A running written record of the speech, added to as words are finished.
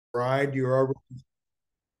bride. You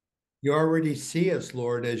already see us,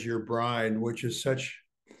 Lord, as your bride, which is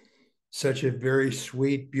such a very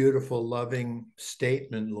sweet, beautiful, loving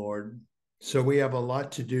statement, Lord. So we have a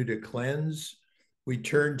lot to do to cleanse. We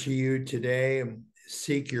turn to you today and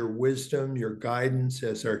seek your wisdom, your guidance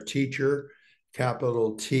as our teacher,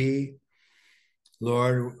 capital T.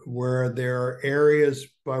 Lord, where there are areas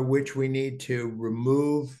by which we need to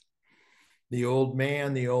remove the old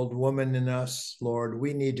man, the old woman in us, Lord,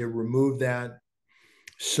 we need to remove that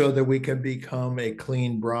so that we can become a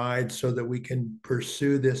clean bride, so that we can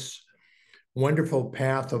pursue this wonderful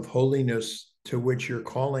path of holiness to which you're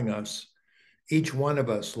calling us. Each one of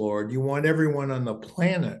us, Lord, you want everyone on the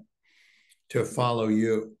planet to follow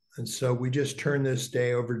you. And so we just turn this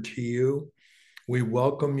day over to you. We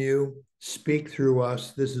welcome you. Speak through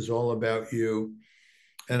us. This is all about you.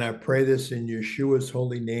 And I pray this in Yeshua's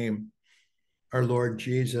holy name, our Lord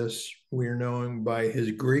Jesus. We are known by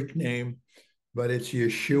his Greek name, but it's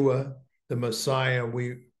Yeshua, the Messiah.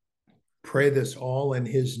 We pray this all in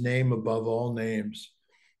his name above all names.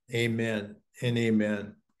 Amen and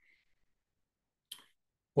amen.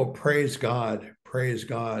 Well, praise God. Praise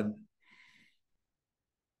God.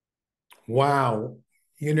 Wow.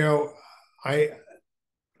 You know, I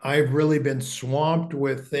I've really been swamped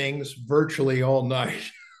with things virtually all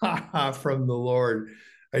night from the Lord.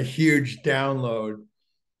 A huge download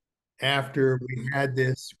after we had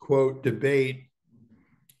this quote debate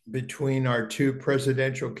between our two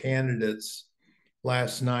presidential candidates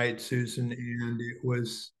last night, Susan, and it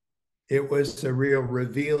was a real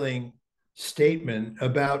revealing statement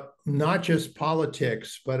about not just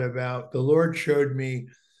politics, but about the Lord showed me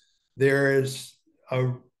there is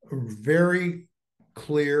a very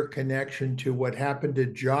clear connection to what happened to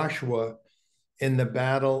Joshua in the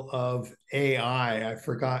battle of Ai. I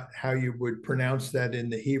forgot how you would pronounce that in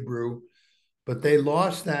the Hebrew, but they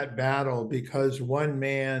lost that battle because one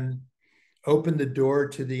man opened the door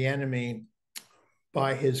to the enemy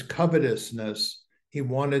by his covetousness. He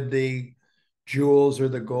wanted the jewels or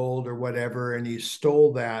the gold or whatever, and he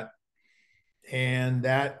stole that. And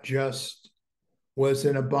that just was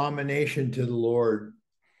an abomination to the Lord.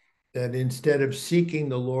 That instead of seeking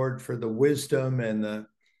the Lord for the wisdom and the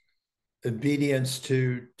obedience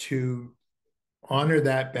to honor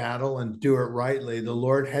that battle and do it rightly, the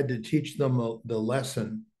Lord had to teach them the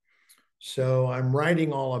lesson. So I'm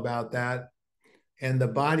writing all about that. And the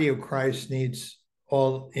body of Christ needs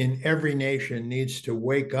all in every nation needs to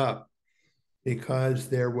wake up because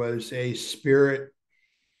there was a spirit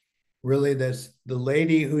really that's the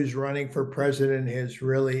lady who's running for president has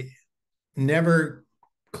really never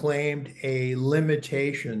claimed a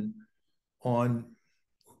limitation on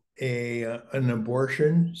an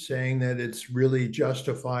abortion, saying that it's really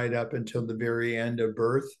justified up until the very end of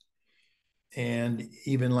birth. And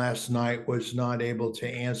even last night was not able to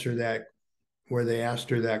answer that where they asked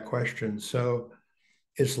her that question. So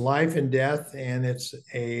it's life and death, and it's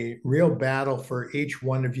a real battle for each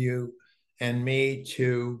one of you and me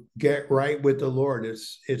to get right with the Lord.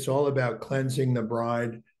 It's all about cleansing the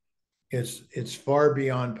bride. It's far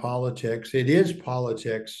beyond politics. It is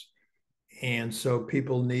politics, and so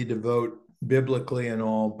people need to vote biblically and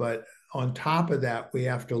all. But on top of that, we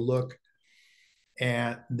have to look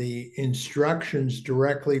at the instructions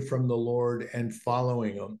directly from the Lord and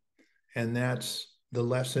following them. And that's the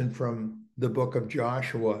lesson from the book of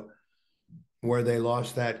Joshua, where they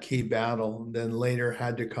lost that key battle, then later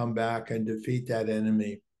had to come back and defeat that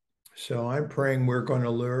enemy. So I'm praying we're going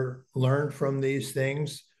to learn from these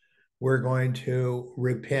things. We're going to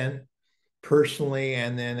repent personally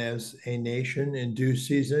and then as a nation in due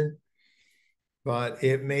season. But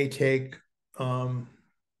it may take some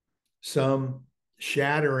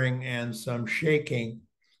shattering and some shaking,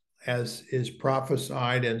 as is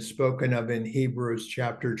prophesied and spoken of in Hebrews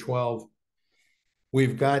chapter 12.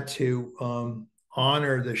 We've got to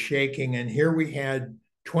honor the shaking. And here we had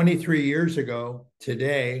 23 years ago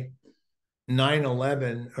today,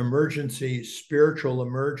 9/11 emergency, spiritual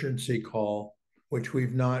emergency call, which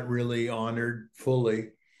we've not really honored fully.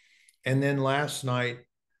 And then last night,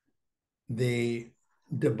 the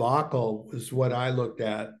debacle was what I looked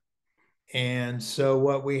at. And so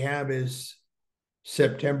what we have is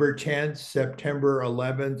September 10th, September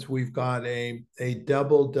 11th, we've got a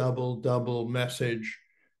double message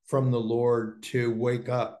from the Lord to wake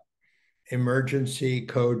up. Emergency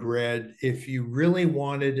code red. If you really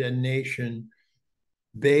wanted a nation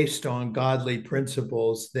based on godly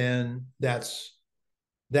principles, then that's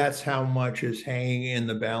how much is hanging in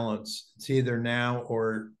the balance. It's either now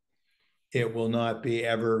or it will not be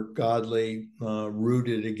ever godly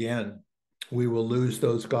rooted again. We will lose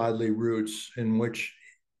those godly roots in which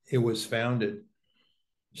it was founded.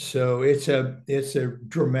 So it's a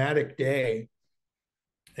dramatic day,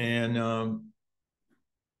 and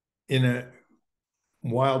in a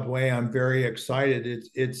wild way, I'm very excited.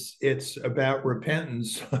 It's about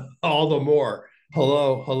repentance all the more.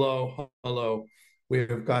 Hello, hello, hello. We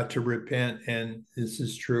have got to repent, and this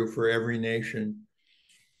is true for every nation.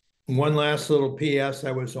 One last little PS.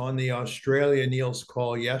 I was on the Australia Niels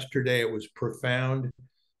call yesterday. It was profound, it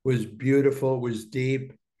was beautiful, it was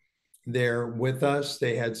deep. They're with us.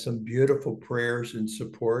 They had some beautiful prayers and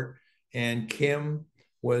support. And Kim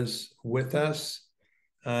was with us.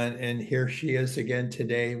 And here she is again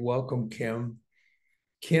today. Welcome, Kim.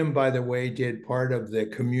 Kim, by the way, did part of the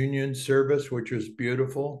communion service, which was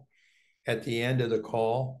beautiful at the end of the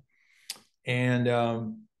call.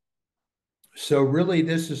 And so really,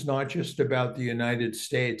 this is not just about the United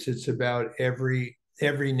States. It's about every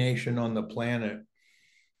nation on the planet,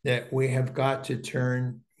 that we have got to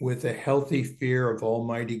turn with a healthy fear of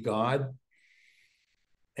Almighty God.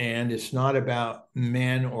 And it's not about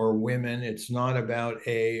men or women. It's not about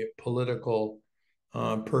a political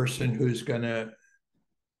person who's going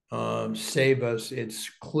to save us. It's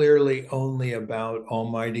clearly only about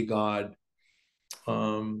Almighty God,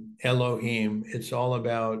 Elohim. It's all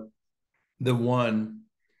about the one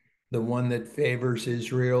that favors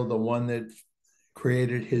Israel, the one that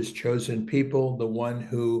created his chosen people, the one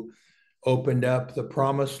who opened up the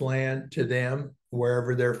promised land to them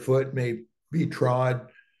wherever their foot may be trod.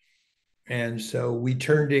 And so we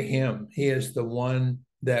turn to him. He is the one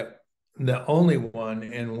that, the only one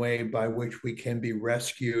and way by which we can be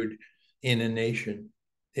rescued in a nation.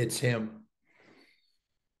 It's him.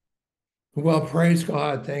 Well, praise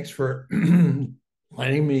God. Thanks for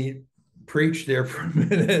letting me preach there for a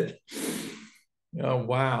minute. Oh,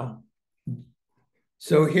 wow.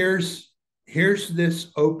 So here's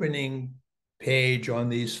this opening page on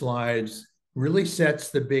these slides, really sets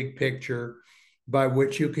the big picture by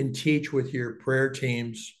which you can teach with your prayer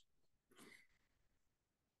teams.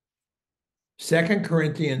 2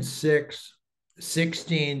 Corinthians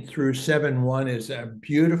 6:16 through 7:1 is a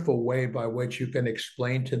beautiful way by which you can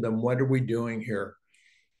explain to them, what are we doing here?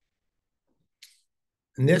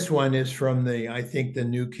 And this one is from I think the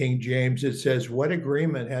New King James. It says, what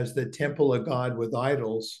agreement has the temple of God with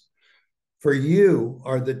idols? For you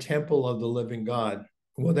are the temple of the living God.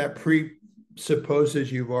 Well, that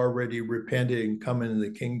presupposes you've already repented and come into the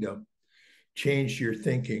kingdom, changed your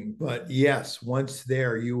thinking. But yes, once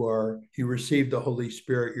there, you receive the Holy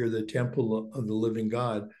Spirit. You're the temple of the living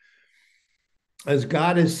God. As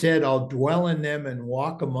God has said, I'll dwell in them and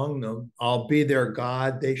walk among them. I'll be their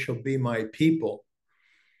God. They shall be my people.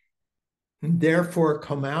 Therefore,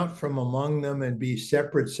 come out from among them and be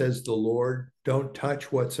separate, says the Lord. Don't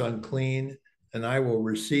touch what's unclean, and I will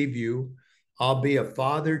receive you. I'll be a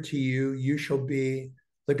father to you. You shall be,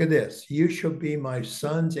 look at this, you shall be my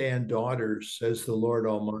sons and daughters, says the Lord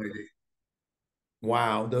Almighty.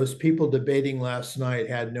 Wow, those people debating last night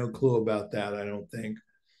had no clue about that, I don't think.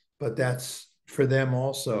 But that's for them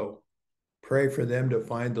also. Pray for them to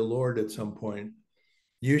find the Lord at some point.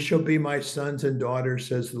 You shall be my sons and daughters,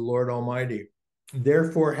 says the Lord Almighty.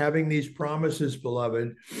 Therefore, having these promises,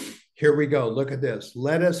 beloved, here we go. Look at this.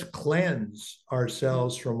 Let us cleanse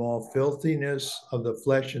ourselves from all filthiness of the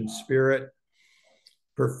flesh and spirit,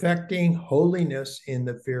 perfecting holiness in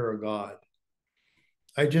the fear of God.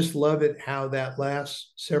 I just love it how that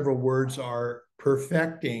last several words are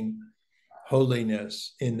perfecting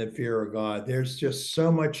holiness in the fear of God. There's just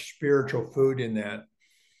so much spiritual food in that.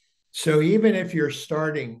 So even if you're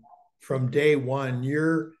starting from day one,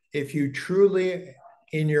 if you truly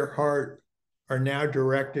in your heart are now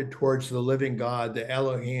directed towards the living God, the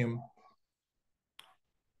Elohim,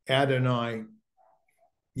 Adonai,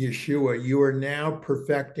 Yeshua, you are now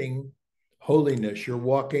perfecting holiness. You're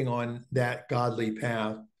walking on that godly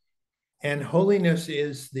path. And holiness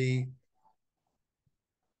is the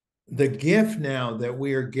gift now that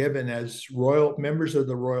we are given as royal members of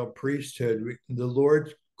the royal priesthood. The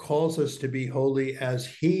Lord calls us to be holy as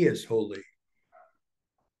he is holy.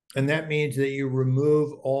 And that means that you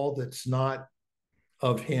remove all that's not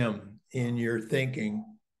of him in your thinking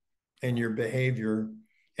and your behavior.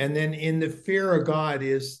 And then in the fear of God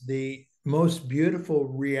is the most beautiful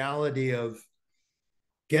reality of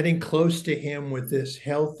getting close to him with this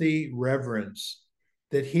healthy reverence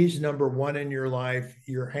that he's number one in your life.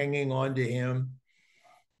 You're hanging on to him.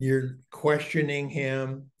 You're questioning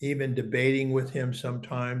him, even debating with him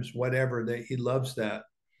sometimes, whatever, that he loves that.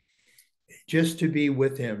 Just to be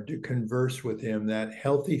with him, to converse with him, that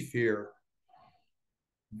healthy fear.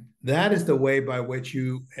 That is the way by which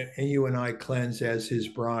you and I cleanse as his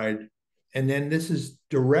bride. And then this is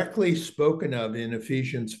directly spoken of in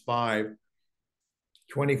Ephesians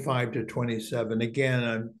 5:25-27. Again,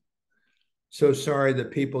 I'm so sorry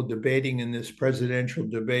that people debating in this presidential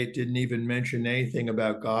debate didn't even mention anything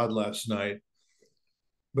about God last night.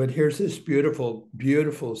 But here's this beautiful,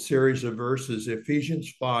 beautiful series of verses.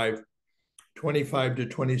 Ephesians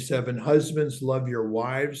 5:25-27. Husbands, love your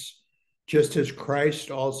wives, just as Christ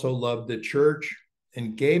also loved the church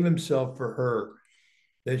and gave himself for her,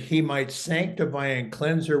 that he might sanctify and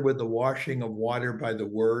cleanse her with the washing of water by the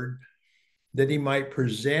word, that he might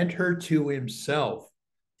present her to himself.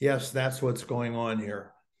 Yes, that's what's going on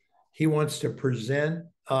here. He wants to present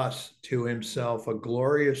us to himself, a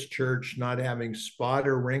glorious church, not having spot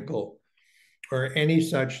or wrinkle or any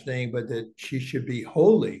such thing, but that she should be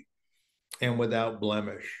holy and without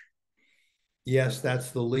blemish. Yes,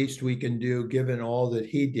 that's the least we can do given all that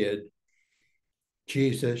he did.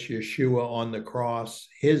 Jesus, Yeshua on the cross,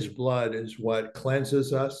 his blood is what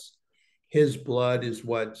cleanses us. His blood is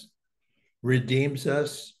what redeems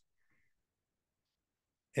us.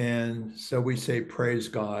 And so we say, praise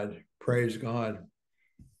God, praise God.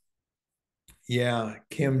 Yeah,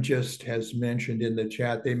 Kim just has mentioned in the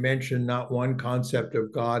chat, they mentioned not one concept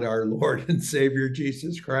of God, our Lord and Savior,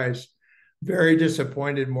 Jesus Christ. Very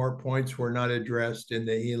disappointed more points were not addressed in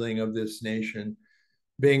the healing of this nation.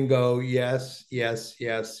 Bingo, yes, yes,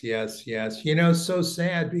 yes, yes, yes. You know, so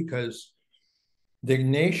sad because the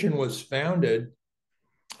nation was founded,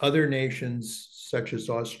 other nations such as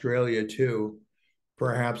Australia too,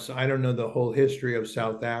 perhaps, I don't know the whole history of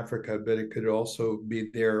South Africa, but it could also be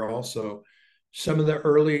there also. Some of the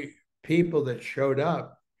early people that showed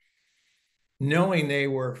up, knowing they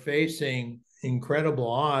were facing incredible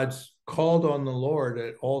odds, called on the Lord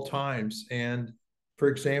at all times. And for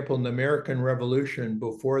example, in the American Revolution,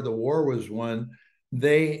 before the war was won,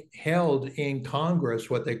 they held in Congress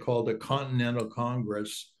what they called a Continental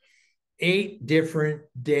Congress, 8 different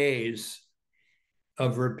days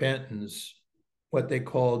of repentance, what they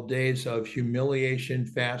call days of humiliation,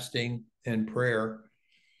 fasting, and prayer.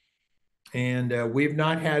 And we've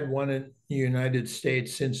not had one in the United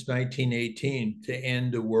States since 1918 to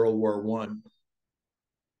end the World War I.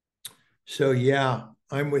 So yeah,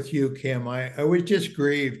 I'm with you, Kim. I was just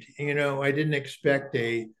grieved. You know, I didn't expect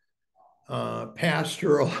a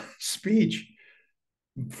pastoral speech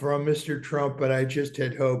from Mr. Trump, but I just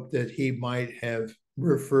had hoped that he might have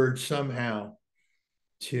referred somehow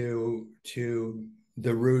to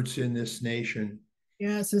the roots in this nation.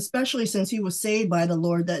 Yes, especially since he was saved by the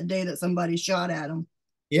Lord that day that somebody shot at him.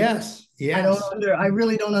 Yes, yes. I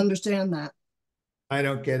really don't understand that. I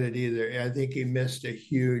don't get it either. I think he missed a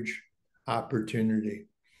huge opportunity.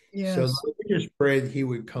 So let Yes. me just pray that he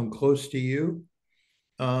would come close to you.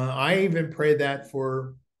 I even pray that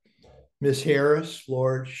for Miss Harris,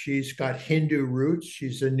 Lord. She's got Hindu roots.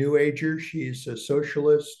 She's a New Ager. She's a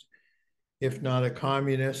socialist, if not a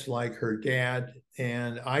communist like her dad.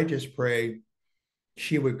 And I just pray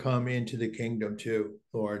she would come into the kingdom too,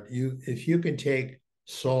 Lord. If you can take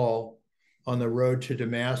Saul on the road to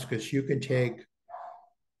Damascus, you can take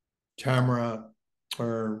Tamara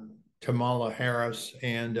or Kamala Harris,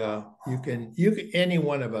 and you can any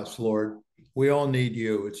one of us, Lord. We all need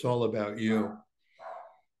you. It's all about you.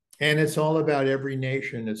 And it's all about every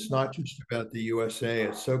nation. It's not just about the USA.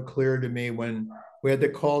 It's so clear to me when we had the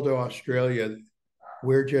call to Australia,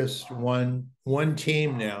 we're just one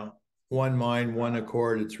team now, one mind, one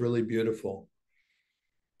accord. It's really beautiful.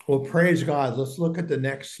 Well, praise God. Let's look at the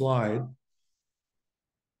next slide.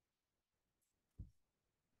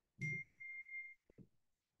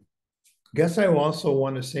 Guess I also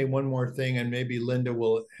want to say one more thing, and maybe Linda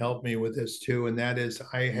will help me with this too. And that is,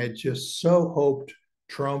 I had just so hoped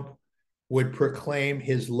Trump would proclaim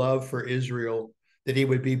his love for Israel, that he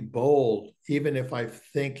would be bold, even if I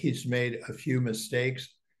think he's made a few mistakes.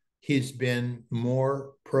 He's been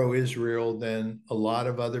more pro Israel than a lot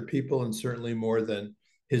of other people, and certainly more than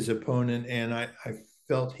his opponent. And I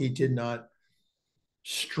felt he did not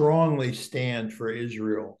strongly stand for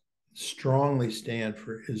Israel, strongly stand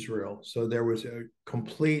for Israel. So there was a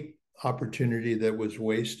complete opportunity that was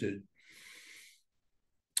wasted.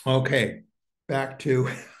 Okay, back to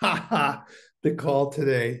the call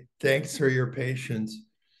today. Thanks for your patience.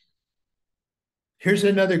 Here's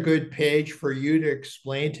another good page for you to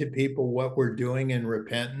explain to people what we're doing in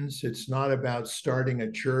repentance. It's not about starting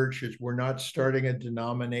a church. We're not starting a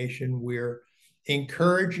denomination. We're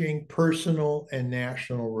encouraging personal and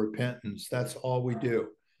national repentance. That's all we do.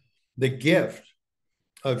 The gift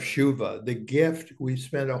of Shuva, the gift, we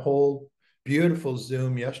spent a whole beautiful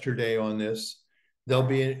Zoom yesterday on this. There'll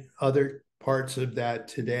be other parts of that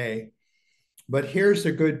today. But here's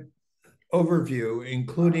a good overview,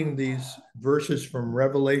 including these verses from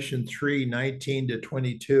Revelation 3:19 to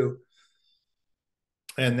 22,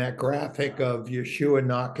 and that graphic of Yeshua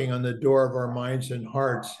knocking on the door of our minds and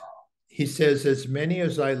hearts. He says, as many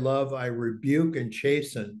as I love, I rebuke and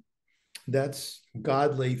chasten. That's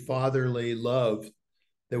godly, fatherly love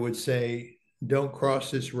that would say, don't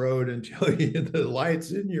cross this road until the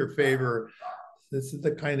light's in your favor. This is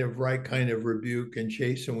the right kind of rebuke and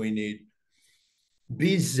chasten we need.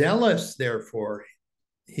 Be zealous, therefore,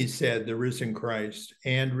 he said, the risen Christ,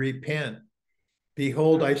 and repent.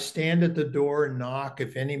 Behold, I stand at the door and knock.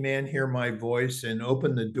 If any man hear my voice and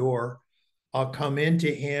open the door, I'll come into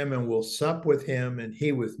him and will sup with him and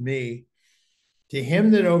he with me. To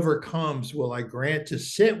him that overcomes will I grant to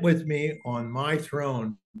sit with me on my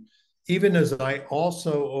throne, even as I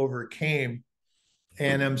also overcame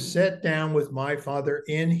and am set down with my Father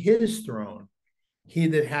in his throne. He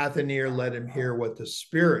that hath an ear, let him hear what the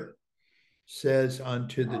Spirit says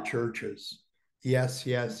unto the churches. Yes,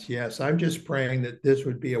 yes, yes. I'm just praying that this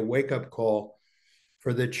would be a wake-up call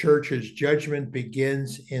for the church's. Judgment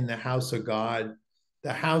begins in the house of God.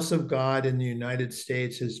 The house of God in the United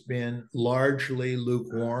States has been largely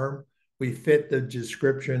lukewarm. We fit the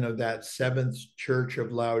description of that seventh church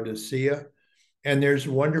of Laodicea. And there's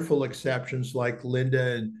wonderful exceptions like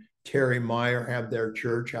Linda and Terry Meyer have their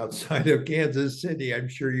church outside of Kansas City. I'm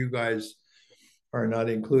sure you guys are not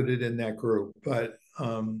included in that group, but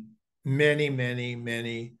many, many,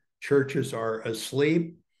 many churches are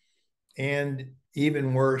asleep, and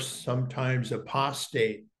even worse, sometimes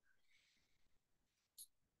apostate.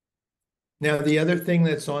 Now, the other thing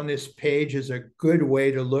that's on this page is a good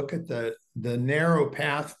way to look at the narrow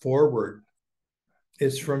path forward.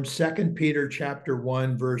 It's from 2 Peter chapter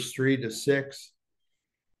 1, verse 3-6.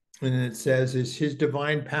 And it says, is his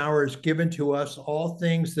divine power is given to us all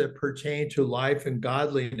things that pertain to life and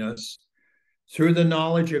godliness through the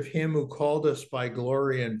knowledge of him who called us by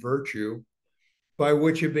glory and virtue, by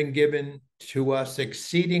which have been given to us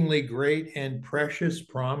exceedingly great and precious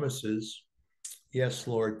promises. Yes,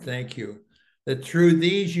 Lord, thank you. That through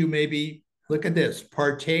these you may be, look at this,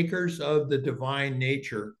 partakers of the divine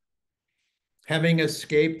nature, having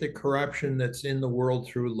escaped the corruption that's in the world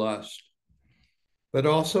through lust. But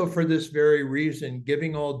also for this very reason,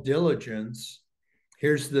 giving all diligence,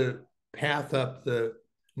 here's the path up the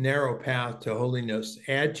narrow path to holiness.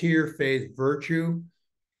 Add to your faith virtue,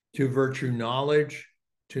 to virtue knowledge,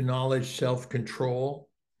 to knowledge self-control.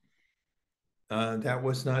 That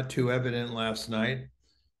was not too evident last night.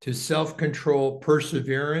 To self-control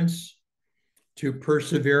perseverance, to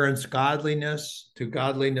perseverance godliness, to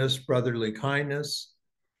godliness brotherly kindness,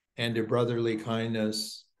 and to brotherly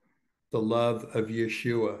kindness the love of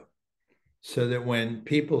Yeshua. So that when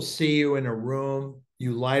people see you in a room,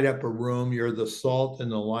 you light up a room, you're the salt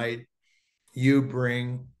and the light. You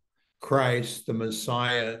bring Christ, the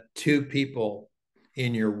Messiah, to people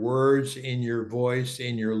in your words, in your voice,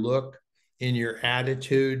 in your look, in your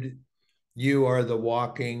attitude. You are the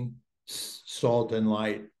walking salt and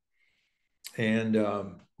light. And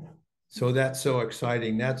so that's so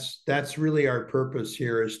exciting. That's really our purpose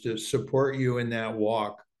here, is to support you in that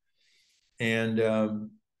walk. And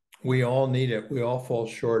we all need it. We all fall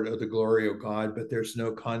short of the glory of God, but there's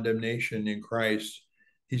no condemnation in Christ.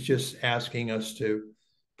 He's just asking us to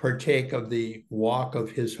partake of the walk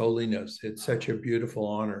of his holiness. It's such a beautiful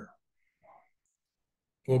honor.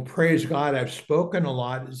 Well, praise God. I've spoken a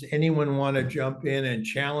lot. Does anyone want to jump in and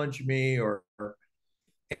challenge me, or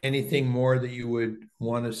anything more that you would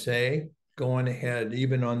want to say? Go on ahead,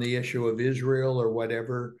 even on the issue of Israel or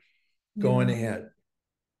whatever. Go on ahead.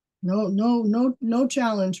 No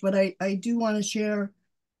challenge, but I do want to share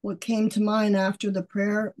what came to mind after the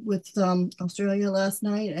prayer with Australia last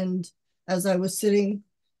night. And as I was sitting,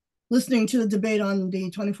 listening to the debate on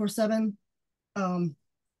the 24/7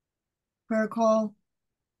 prayer call,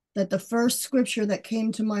 that the first scripture that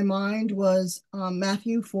came to my mind was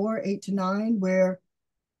Matthew 4:8-9, where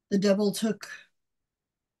the devil took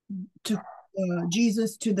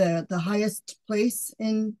Jesus to the highest place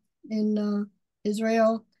in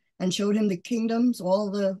Israel, and showed him the kingdoms,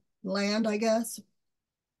 all the land, I guess,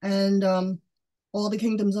 and all the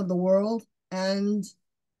kingdoms of the world, and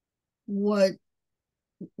what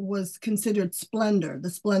was considered splendor,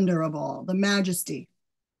 the splendor of all, the majesty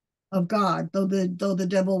of God, though the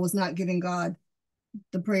devil was not giving God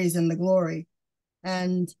the praise and the glory.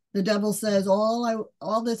 And the devil says,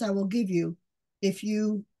 all this I will give you if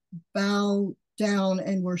you bow down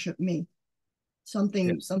and worship me.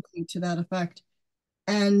 Something to that effect.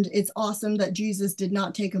 And it's awesome that Jesus did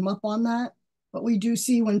not take him up on that. But we do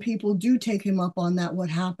see when people do take him up on that, what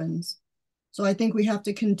happens. So I think we have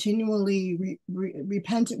to continually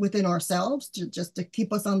repent within ourselves to just to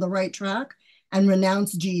keep us on the right track and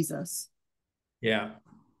renounce Jesus. Yeah.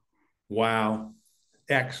 Wow.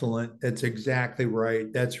 Excellent. That's exactly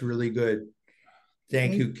right. That's really good.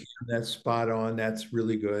 Thank Thank, you, Kim. That's spot on. That's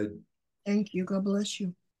really good. thank you. God bless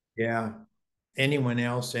you. Yeah. Anyone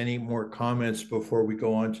else, any more comments before we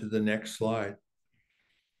go on to the next slide?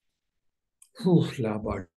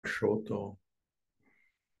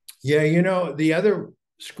 Yeah, the other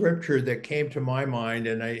scripture that came to my mind,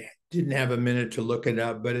 and I didn't have a minute to look it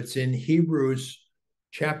up, but it's in Hebrews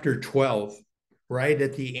chapter 12, right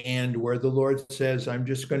at the end, where the Lord says, I'm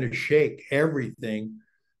just going to shake everything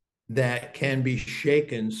that can be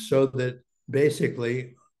shaken so that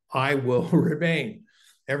basically I will remain.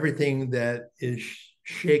 Everything that is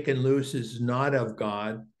shaken loose is not of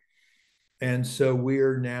God. And so we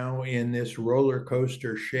are now in this roller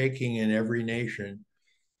coaster shaking in every nation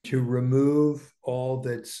to remove all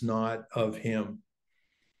that's not of him.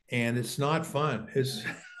 And it's not fun. It's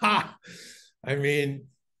I mean,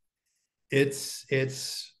 it's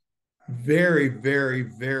very, very,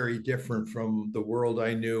 very different from the world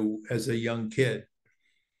I knew as a young kid.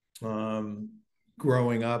 Um,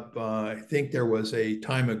 Growing up, I think there was a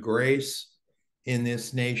time of grace in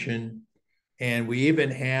this nation, and we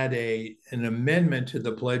even had an amendment to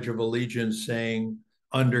the Pledge of Allegiance saying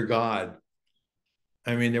 "under God."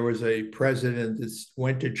 I mean, there was a president that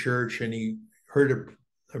went to church and he heard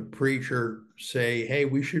a preacher say, "Hey,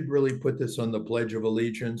 we should really put this on the Pledge of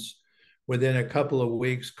Allegiance." Within a couple of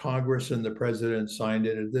weeks, Congress and the president signed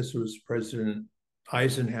it. And this was President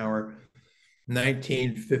Eisenhower,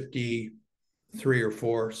 1953 or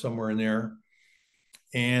four, somewhere in there.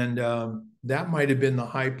 And that might have been the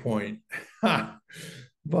high point.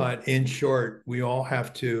 But in short, we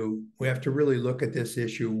have to really look at this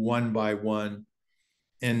issue one by one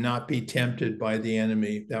and not be tempted by the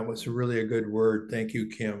enemy. That was really a good word. Thank you,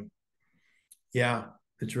 Kim. Yeah,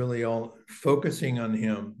 it's really all focusing on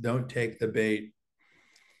him. Don't take the bait.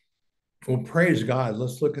 Well, praise God.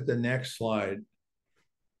 Let's look at the next slide.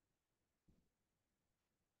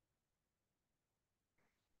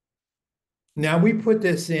 Now, we put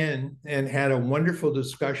this in and had a wonderful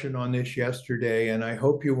discussion on this yesterday, and I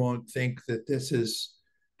hope you won't think that this is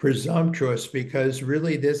presumptuous, because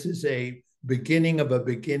really this is a beginning of a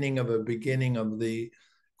beginning of a beginning of the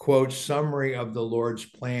quote summary of the Lord's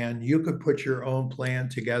plan. You could put your own plan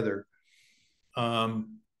together.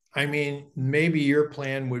 I mean, maybe your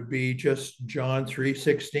plan would be just John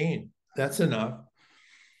 3:16. That's enough.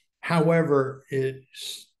 However, it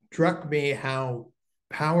struck me how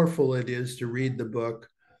powerful it is to read the book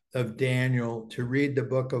of Daniel, to read the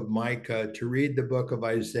book of Micah, to read the book of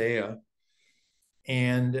Isaiah.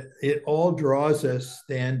 And it all draws us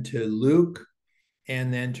then to Luke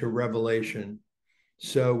and then to Revelation.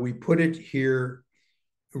 So we put it here.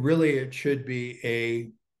 Really, it should be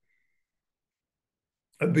a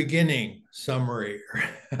beginning summary.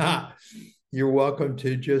 You're welcome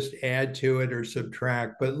to just add to it or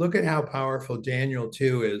subtract, but look at how powerful Daniel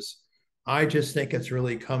 2 is. I just think it's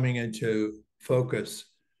really coming into focus.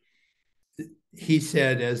 He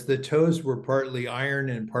said, as the toes were partly iron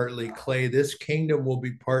and partly clay, this kingdom will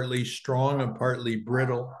be partly strong and partly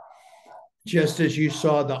brittle. Just as you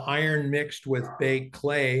saw the iron mixed with baked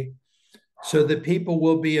clay, so the people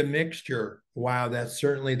will be a mixture. Wow, that's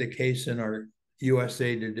certainly the case in our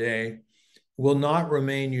USA today. Will not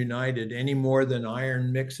remain united any more than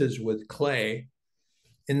iron mixes with clay.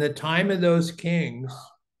 In the time of those kings,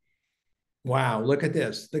 wow, look at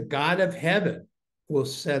this. The God of heaven will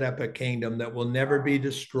set up a kingdom that will never be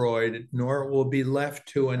destroyed, nor will be left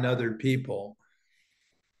to another people.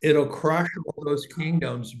 It'll crush all those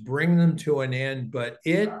kingdoms, bring them to an end, but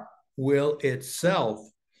it will itself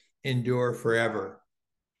endure forever.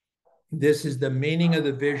 This is the meaning of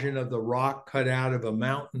the vision of the rock cut out of a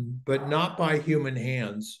mountain, but not by human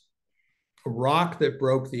hands. A rock that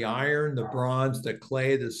broke the iron, the bronze, the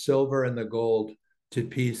clay, the silver, and the gold to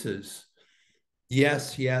pieces.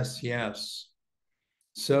 Yes, yes, yes.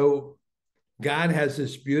 So God has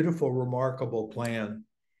this beautiful, remarkable plan,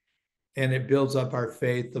 and it builds up our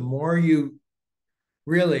faith. The more you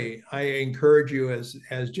really, I encourage you as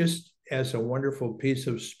just as a wonderful piece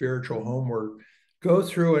of spiritual homework, go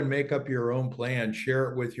through and make up your own plan,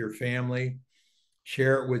 share it with your family,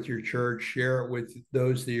 share it with your church, share it with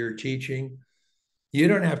those that you're teaching. You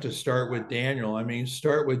don't have to start with Daniel. I mean,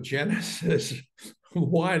 start with Genesis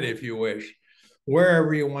 1 if you wish.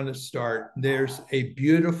 Wherever you want to start, there's a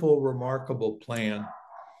beautiful, remarkable plan.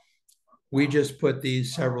 We just put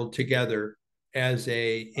these several together as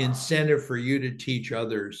a incentive for you to teach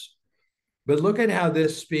others. But look at how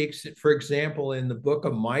this speaks, for example, in the book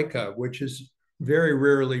of Micah, which is very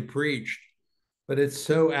rarely preached, but it's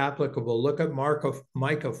so applicable. Look at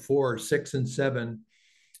Micah 4, 6, and 7.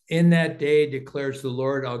 In that day, declares the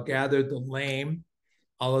Lord, I'll gather the lame,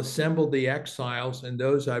 I'll assemble the exiles and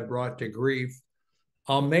those I brought to grief.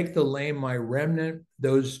 I'll make the lame my remnant,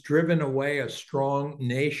 those driven away a strong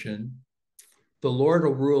nation. The Lord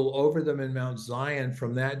will rule over them in Mount Zion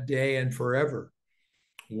from that day and forever.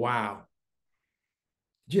 Wow.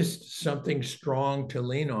 Just something strong to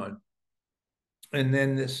lean on. And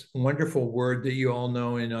then this wonderful word that you all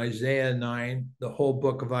know in Isaiah 9, the whole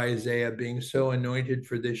book of Isaiah being so anointed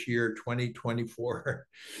for this year, 2024.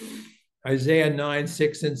 Isaiah 9,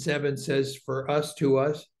 6 and 7 says, for us,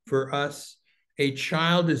 a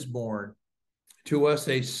child is born. To us,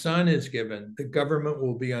 a son is given. The government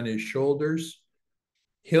will be on his shoulders.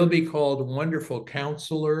 He'll be called Wonderful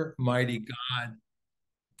Counselor, Mighty God,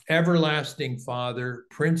 Everlasting Father,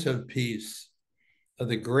 Prince of Peace. Of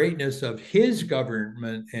the greatness of his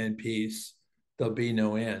government and peace, there'll be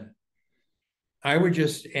no end. I would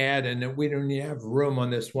just add, and we don't have room on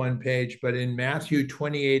this one page, but in Matthew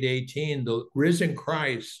 28:18, the risen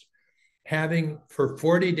Christ, having for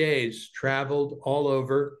 40 days traveled all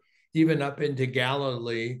over, even up into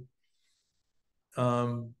Galilee,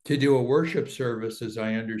 to do a worship service, as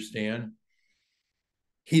I understand,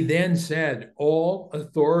 he then said, all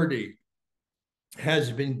authority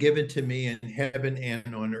has been given to me in heaven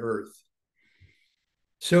and on earth.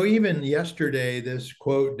 So even yesterday, this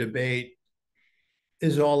quote debate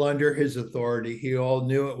is all under his authority. He all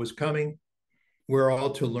knew it was coming. We're all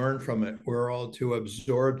to learn from it. We're all to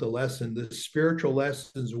absorb the lesson, the spiritual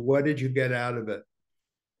lessons. What did you get out of it?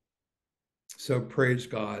 So praise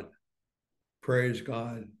God. Praise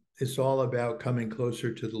God. It's all about coming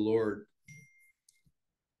closer to the Lord.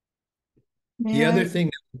 The other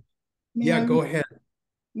thing, yeah, go ahead.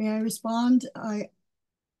 May I respond? I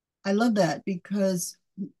love that because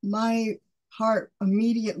my heart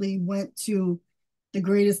immediately went to the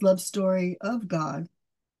greatest love story of God,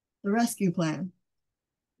 the rescue plan.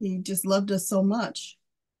 He just loved us so much.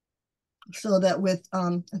 So that with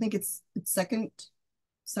I think it's second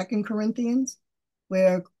Corinthians,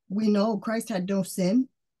 where we know Christ had no sin,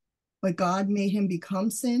 but God made him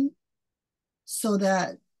become sin so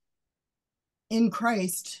that in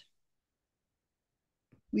Christ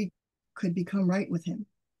we could become right with him.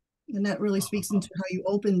 And that really speaks into how you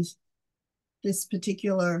opened this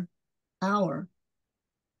particular hour.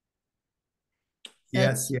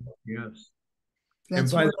 Yes, yes, yes. And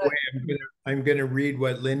by the way, I'm gonna read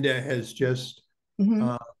what Linda has just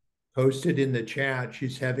posted in the chat.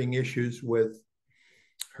 She's having issues with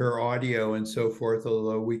her audio and so forth,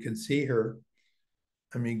 although we can see her.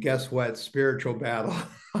 I mean, guess what? Spiritual battle.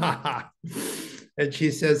 And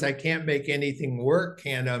she says, I can't make anything work,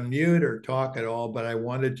 can't unmute or talk at all, but I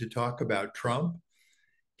wanted to talk about Trump.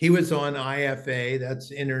 He was on IFA,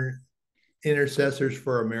 that's Intercessors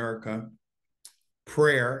for America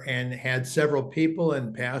prayer, and had several people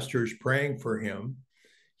and pastors praying for him.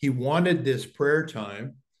 He wanted this prayer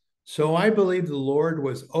time. So I believe the Lord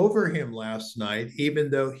was over him last night,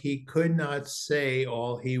 even though he could not say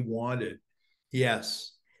all he wanted.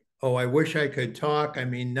 Yes. Oh, I wish I could talk. I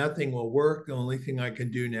mean, nothing will work. The only thing I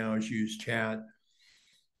can do now is use chat,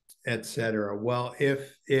 etc. Well,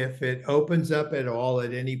 if it opens up at all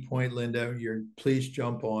at any point, Linda, please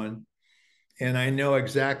jump on. And I know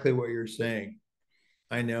exactly what you're saying.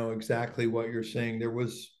 I know exactly what you're saying. There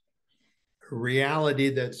was a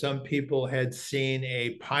reality that some people had seen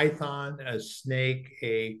a python, a snake,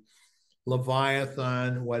 a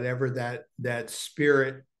leviathan, whatever that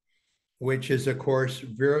spirit, which is of course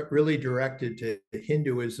really directed to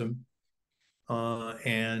Hinduism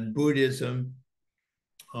and Buddhism,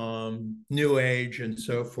 New Age, and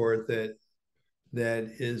so forth. That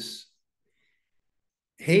is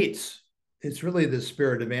hates. It's really the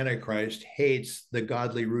spirit of Antichrist hates the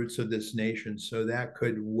godly roots of this nation. So that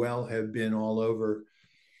could well have been all over.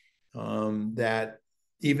 That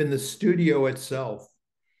even the studio itself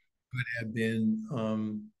could have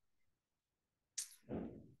been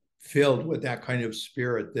filled with that kind of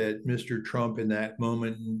spirit that Mr. Trump in that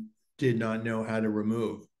moment did not know how to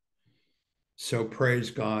remove. So praise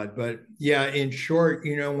God. But yeah, in short,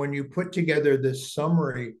 when you put together this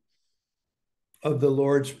summary of the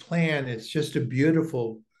Lord's plan, it's just a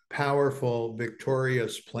beautiful, powerful,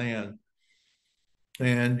 victorious plan.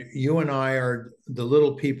 And you and I are the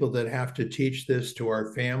little people that have to teach this to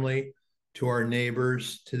our family, to our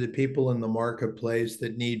neighbors, to the people in the marketplace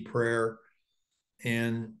that need prayer.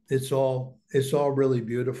 And it's all really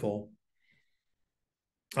beautiful.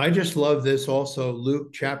 I just love this also.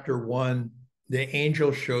 Luke chapter 1, the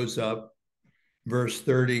angel shows up, verse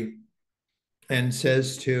 30, and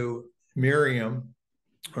says to Miriam,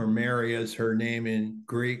 or Mary is her name in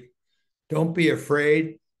Greek, don't be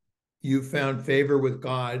afraid. You found favor with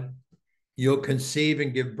God. You'll conceive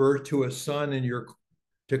and give birth to a son, and you're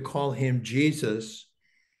to call him Jesus.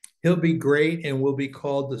 He'll be great and will be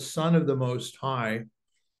called the Son of the Most High.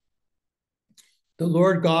 The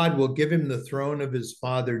Lord God will give him the throne of his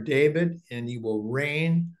father David, and he will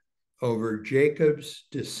reign over Jacob's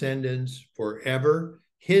descendants forever.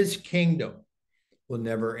 His kingdom will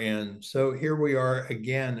never end. So here we are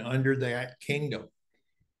again under that kingdom.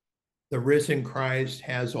 The risen Christ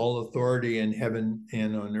has all authority in heaven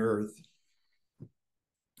and on earth.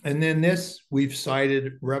 And then this, we've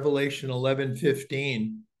cited Revelation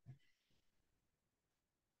 11:15.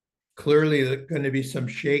 Clearly, there's going to be some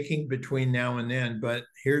shaking between now and then, but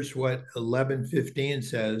here's what 11:15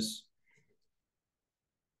 says.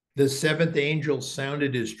 The seventh angel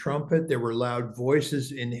sounded his trumpet. There were loud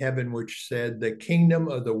voices in heaven which said, the kingdom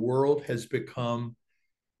of the world has become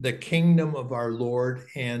the kingdom of our Lord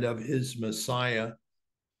and of his Messiah,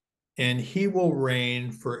 and he will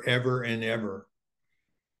reign forever and ever.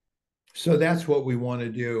 So that's what we want to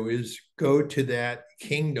do, is go to that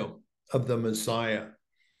kingdom of the Messiah.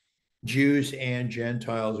 Jews and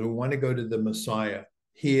Gentiles, we want to go to the Messiah.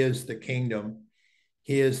 He is the kingdom.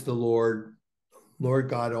 He is the Lord, Lord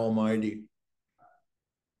God Almighty.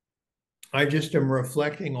 I just am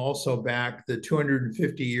reflecting also back the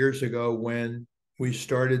 250 years ago when we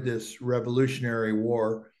started this Revolutionary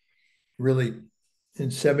War. Really, in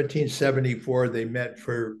 1774, they met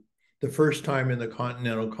for the first time in the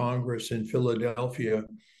Continental Congress in Philadelphia.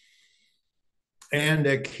 And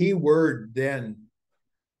a key word then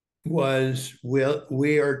was,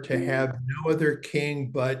 we are to have no other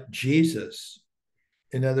king but Jesus.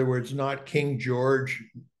 In other words, not King George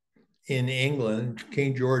in England,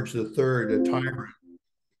 King George III, a tyrant.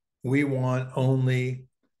 We want only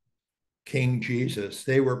King Jesus.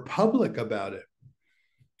 They were public about it.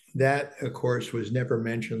 That, of course, was never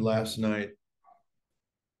mentioned last night.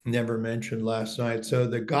 Never mentioned last night. So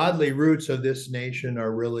the godly roots of this nation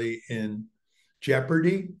are really in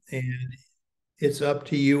jeopardy. And it's up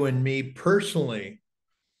to you and me personally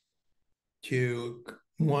to,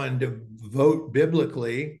 one, to vote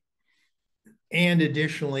biblically, and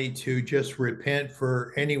additionally to just repent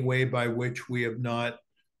for any way by which we have not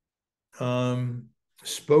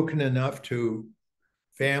spoken enough to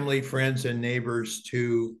family, friends, and neighbors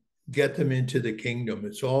to get them into the kingdom.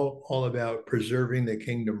 It's all about preserving the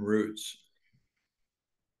kingdom roots.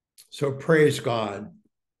 So praise God.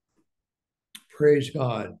 Praise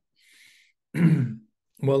God.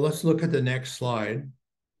 Well, let's look at the next slide.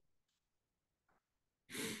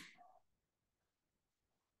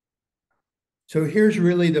 So here's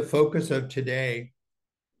really the focus of today,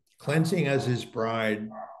 cleansing as his bride.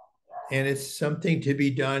 And it's something to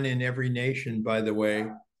be done in every nation, by the way.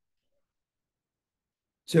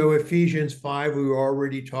 So Ephesians 5, we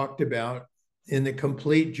already talked about. In the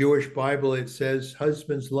complete Jewish Bible, it says,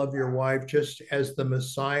 husbands, love your wife just as the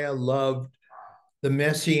Messiah loved the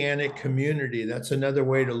Messianic community. That's another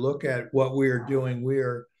way to look at what we are doing.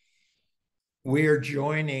 We are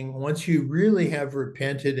joining, once you really have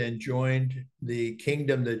repented and joined the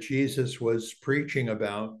kingdom that Jesus was preaching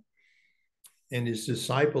about and his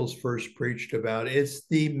disciples first preached about, it's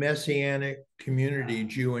the Messianic community,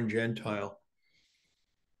 Jew and Gentile.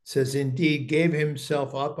 It says, indeed, gave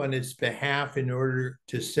himself up on its behalf in order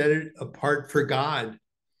to set it apart for God.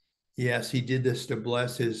 Yes, he did this to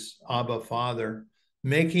bless his Abba Father,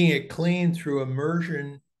 making it clean through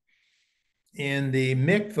immersion in the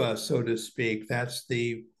mikvah, so to speak. That's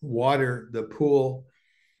the water, the pool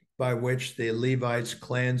by which the Levites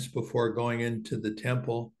cleansed before going into the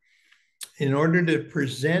temple, in order to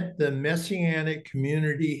present the Messianic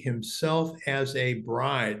community himself as a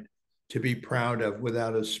bride to be proud of,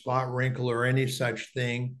 without a spot, wrinkle, or any such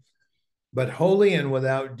thing, but holy and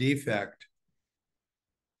without defect.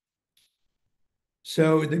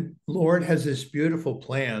 So the Lord has this beautiful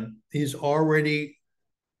plan. He's already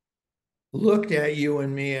looked at you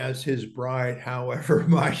and me as his bride, however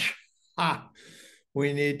much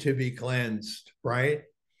we need to be cleansed, right?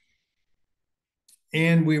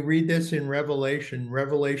 And we read this in Revelation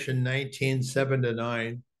 19,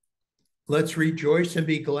 7-9. Let's rejoice and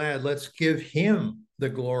be glad. Let's give him the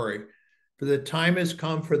glory. For the time has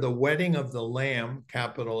come for the wedding of the Lamb,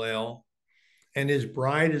 capital L, and his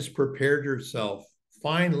bride has prepared herself.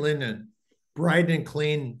 Fine linen, bright and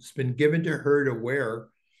clean, has been given to her to wear.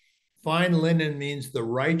 Fine linen means the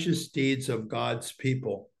righteous deeds of God's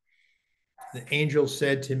people. The angel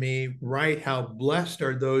said to me, write how blessed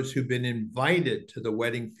are those who've been invited to the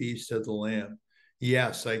wedding feast of the Lamb.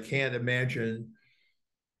 Yes, I can't imagine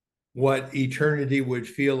what eternity would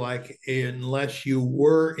feel like unless you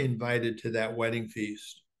were invited to that wedding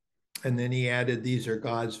feast. And then he added, these are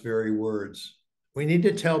God's very words. We need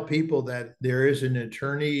to tell people that there is an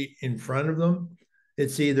eternity in front of them.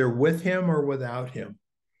 It's either with him or without him.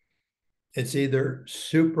 It's either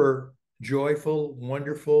super joyful,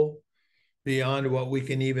 wonderful, beyond what we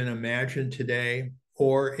can even imagine today,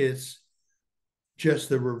 or it's just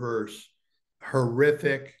the reverse,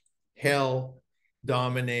 horrific, hell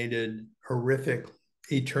dominated, horrific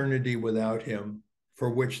eternity without him, for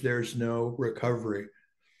which there's no recovery.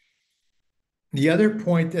 The other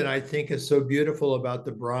point that I think is so beautiful about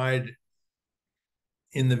the bride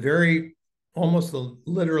in the very almost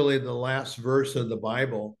literally the last verse of the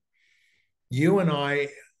Bible, you and I,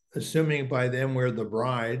 assuming by then we're the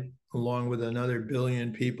bride, along with another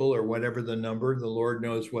billion people or whatever the number, the Lord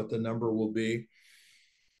knows what the number will be,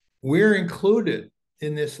 we're included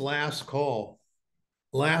in this last call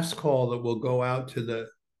that will go out to the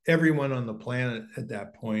everyone on the planet at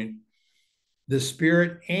that point. The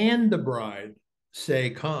Spirit and the bride say,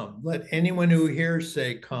 come. Let anyone who hears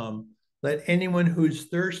say, come. Let anyone who's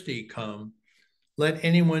thirsty come. Let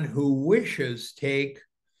anyone who wishes take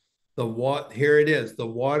the water. Here it is, the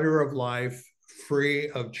water of life, free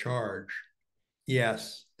of charge.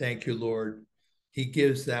 Yes, thank you, Lord. He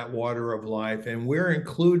gives that water of life, and we're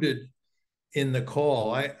included in the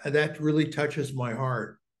call. That really touches my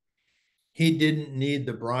heart. He didn't need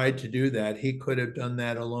the bride to do that. He could have done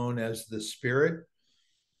that alone as the Spirit,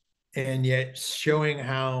 and yet showing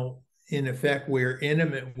how, in effect, we're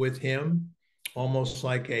intimate with him, almost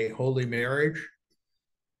like a holy marriage.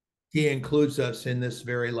 He includes us in this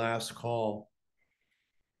very last call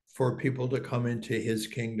for people to come into his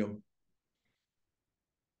kingdom.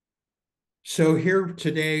 So here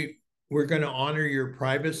today, we're going to honor your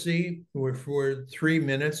privacy. For 3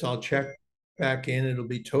 minutes, I'll check back in. It'll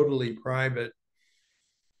be totally private.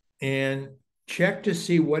 And check to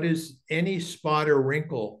see what is any spot or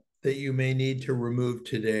wrinkle that you may need to remove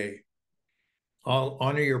today. I'll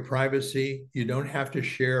honor your privacy. You don't have to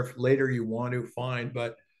share if later you want to, fine,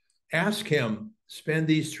 but ask him, spend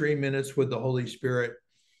these 3 minutes with the Holy Spirit.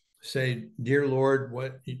 Say, dear Lord,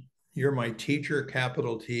 what you're my teacher,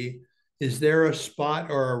 capital T. Is there a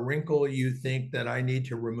spot or a wrinkle you think that I need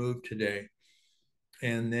to remove today?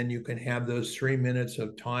 And then you can have those 3 minutes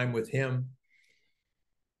of time with him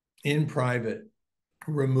in private.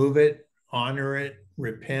 Remove it, honor it,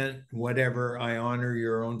 repent, whatever. I honor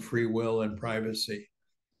your own free will and privacy.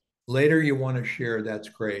 Later, you want to share, that's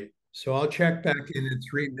great. So I'll check back in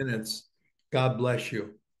 3 minutes. God bless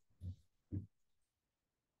you.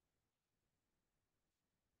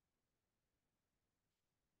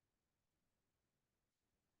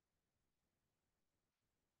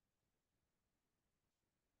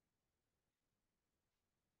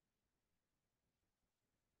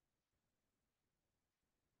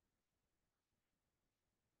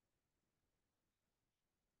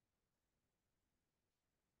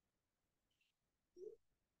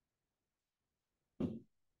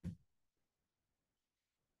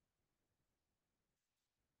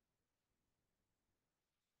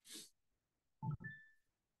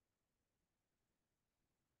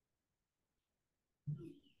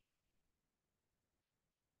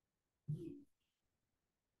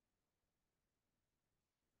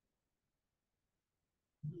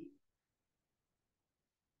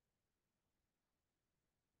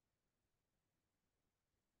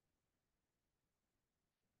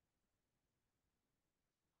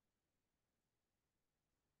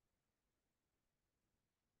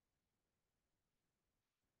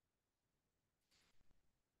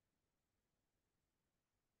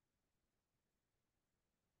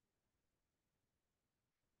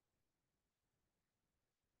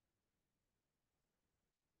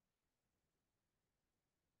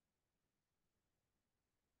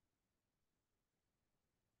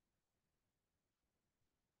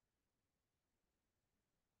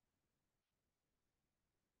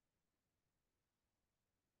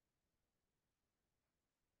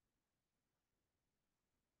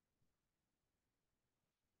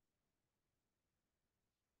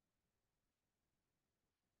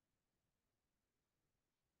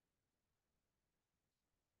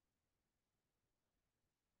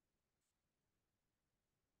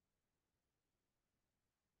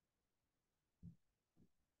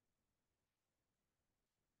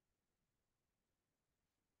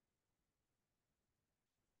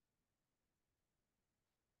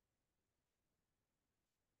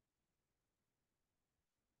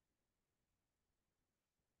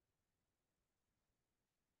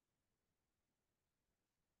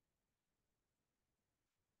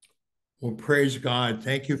 Well, praise God.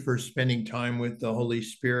 Thank you for spending time with the Holy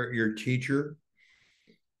Spirit, your teacher.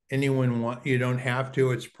 Anyone want, you don't have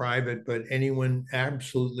to, it's private, but anyone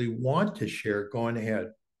absolutely want to share, go on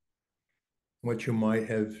ahead. What you might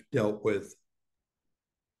have dealt with.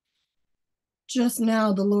 Just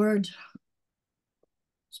now, the Lord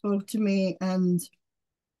spoke to me, and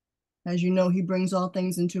as you know, He brings all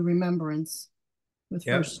things into remembrance with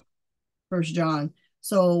Yep. First John.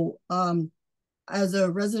 So, as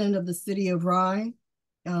a resident of the city of Rye,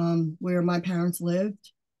 where my parents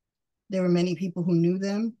lived, there were many people who knew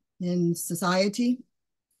them in society,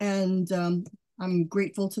 and I'm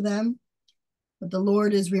grateful to them. But the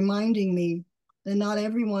Lord is reminding me that not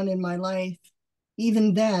everyone in my life,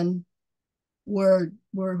 even then, were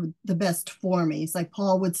the best for me. It's like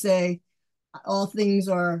Paul would say, all things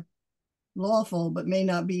are lawful, but may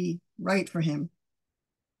not be right for him.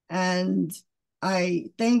 And I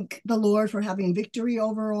thank the Lord for having victory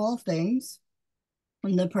over all things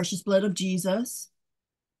in the precious blood of Jesus.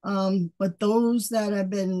 But those that have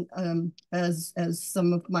been, as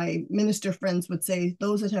some of my minister friends would say,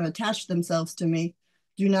 those that have attached themselves to me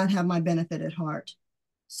do not have my benefit at heart.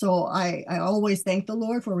 So I always thank the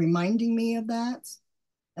Lord for reminding me of that.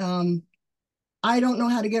 Um, I don't know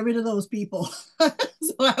how to get rid of those people.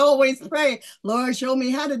 So I always pray, Lord, show me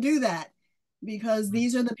how to do that. Because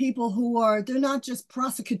these are the people who are, they're not just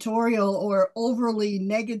prosecutorial or overly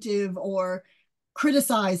negative or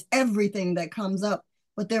criticize everything that comes up.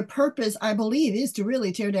 But their purpose, I believe, is to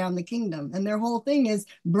really tear down the kingdom. And their whole thing is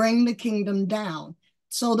bring the kingdom down.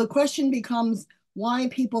 So the question becomes why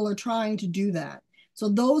people are trying to do that. So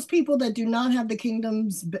those people that do not have the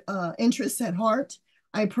kingdom's interests at heart,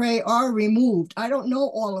 I pray are removed. I don't know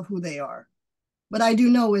all of who they are, but I do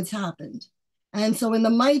know it's happened. And so in the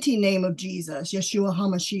mighty name of Jesus, Yeshua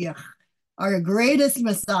HaMashiach, our greatest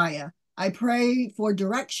Messiah, I pray for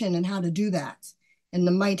direction in how to do that in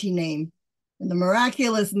the mighty name, in the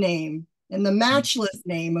miraculous name, in the matchless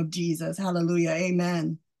name of Jesus. Hallelujah.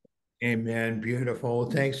 Amen. Amen. Beautiful.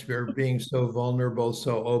 Thanks for being so vulnerable,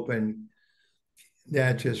 so open.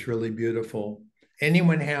 That's just really beautiful.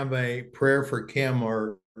 Anyone have a prayer for Kim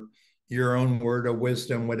or your own word of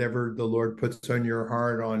wisdom, whatever the Lord puts on your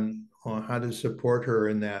heart on how to support her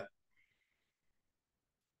in that?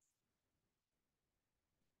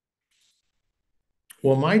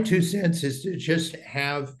 Well, my 2 cents is to just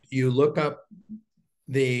have you look up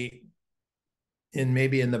the, in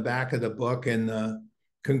maybe in the back of the book in the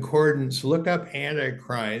concordance, look up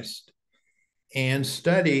Antichrist and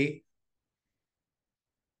study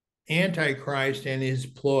Antichrist and his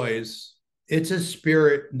ploys. It's a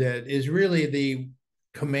spirit that is really the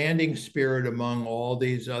commanding spirit among all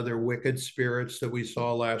these other wicked spirits that we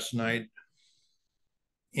saw last night.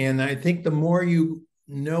 And I think the more you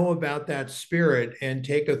know about that spirit and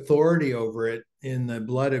take authority over it in the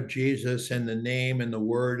blood of Jesus and the name and the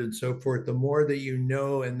word and so forth, the more that you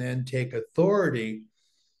know and then take authority,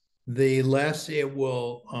 the less it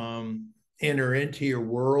will enter into your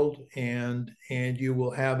world, and you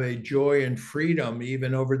will have a joy and freedom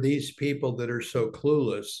even over these people that are so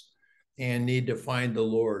clueless and need to find the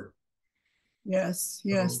Lord. Yes,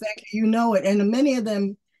 yes, So, thank you. You know it. And many of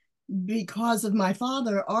them, because of my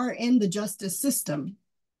father, are in the justice system.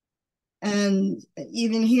 And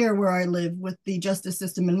even here where I live with the justice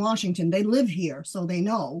system in Washington, they live here, so they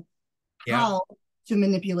know yeah, how to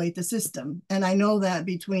manipulate the system. And I know that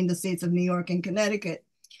between the states of New York and Connecticut.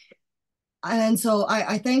 And so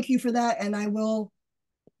I thank you for that. And I will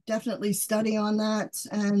definitely study on that.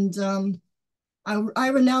 And I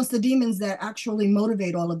renounce the demons that actually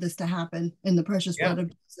motivate all of this to happen in the precious yeah, blood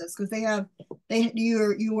of Jesus, because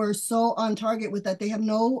you are so on target with that. They have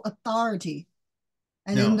no authority.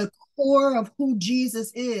 And in no, the core of who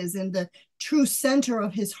Jesus is, in the true center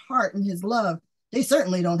of his heart and his love, they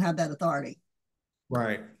certainly don't have that authority.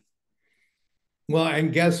 right. Well,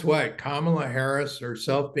 and guess what? Kamala Harris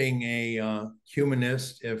herself being a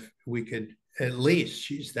humanist, if we could, at least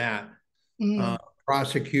she's that uh, Mm,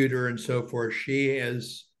 prosecutor and so forth, she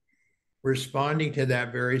is responding to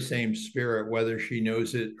that very same spirit, whether she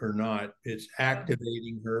knows it or not. It's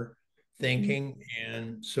activating her yeah, thinking.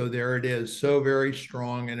 And so there it is, so very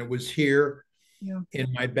strong. And it was here yeah,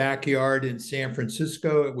 in my backyard in San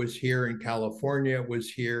Francisco. It was here in California. It was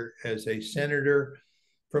here as a senator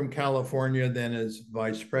from California, then as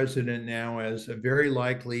vice president, now as a very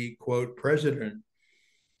likely, quote, president.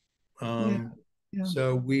 yeah, Um, yeah,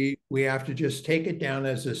 so we have to just take it down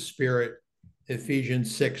as a spirit.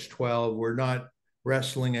 Ephesians 6:12. We're not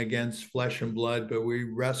wrestling against flesh and blood, but we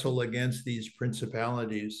wrestle against these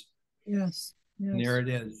principalities. yes, And there yes.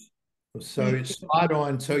 it is. So Thank it's you. spot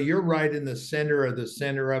on. So you're right in the center of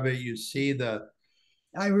it. You see I the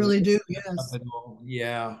really do. of Yes. it all.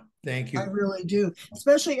 Yeah. Thank I you. really do.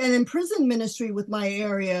 Especially and in prison ministry with my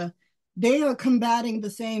area, they are combating the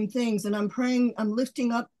same things. And I'm praying, I'm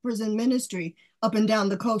lifting up prison ministry up and down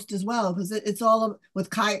the coast as well, because it's all with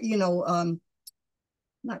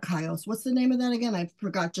not Kaios. What's the name of that again? I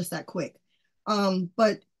forgot just that quick.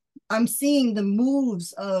 But I'm seeing the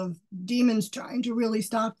moves of demons trying to really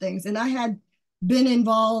stop things. And I had been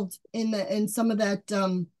involved in some of that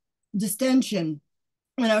distension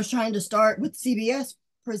when I was trying to start with CBS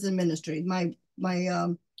prison ministry. My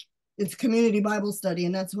it's community Bible study,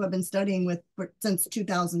 and that's who I've been studying with since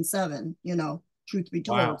 2007. Truth be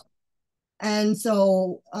told, Wow. and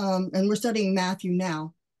so and we're studying Matthew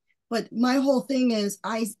now. But my whole thing is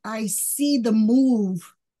I see the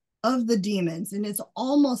move of the demons, and it's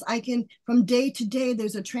almost I can from day to day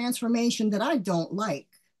there's a transformation that I don't like.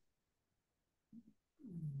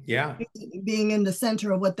 Yeah. Being in the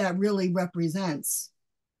center of what that really represents,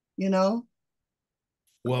 you know.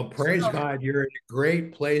 Well, praise God. You're in a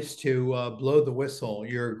great place to blow the whistle.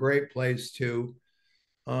 You're a great place to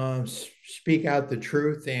speak out the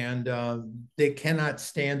truth, and they cannot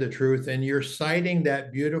stand the truth. And you're citing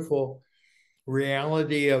that beautiful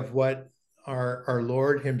reality of what our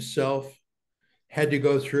Lord Himself had to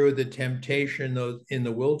go through, the temptation in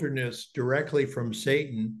the wilderness directly from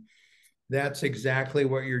Satan. That's exactly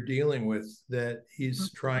what you're dealing with, that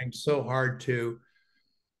he's trying so hard to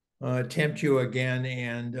tempt you again,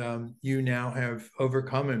 and you now have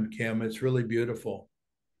overcome him, Kim. It's really beautiful.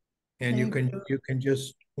 And Thank you can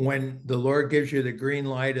just, when the Lord gives you the green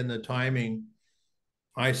light and the timing,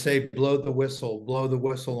 I say blow the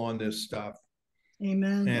whistle on this stuff.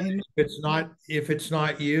 Amen. And Amen. if it's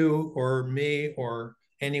not you or me or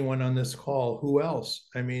anyone on this call, who else?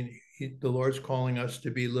 I mean, the Lord's calling us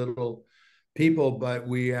to be little people, but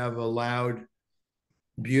we have a loud,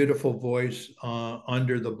 beautiful voice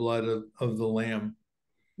under the blood of the Lamb.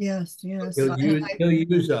 Yes, yes. He'll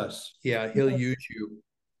use us. Yeah, he'll Yes, use you.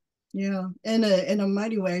 yeah. In a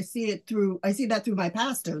mighty way. I see that through my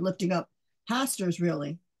pastor, lifting up pastors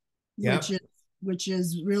really, which Yeah, is which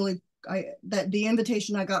is really I that the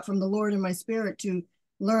invitation I got from the Lord in my spirit to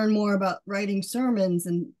learn more about writing sermons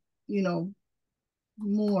and you know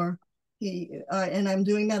more. And I'm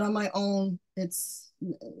doing that on my own. It's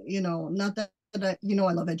not that I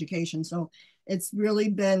love education, so it's really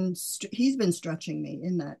been he's been stretching me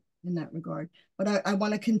in that regard. But I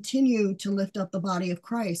want to continue to lift up the body of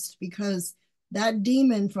Christ because that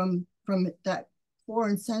demon from that core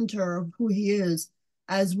and center of who he is,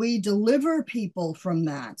 as we deliver people from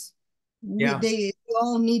that, yeah. they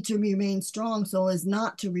all need to remain strong so as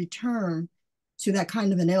not to return to that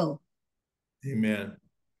kind of an ill, Amen.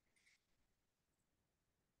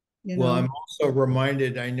 you Well, I'm know. also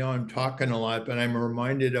reminded, I know I'm talking a lot, but I'm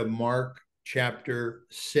reminded of Mark chapter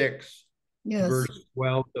 6, verse Yes.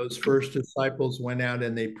 12. Those first disciples went out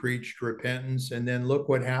and they preached repentance. And then look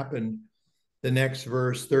what happened. The next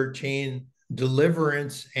verse, 13,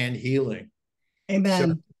 deliverance and healing. So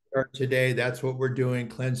Amen. today, that's what we're doing,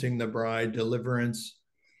 cleansing the bride, deliverance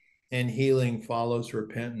and healing follows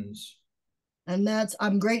repentance. And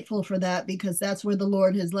I'm grateful for that because that's where the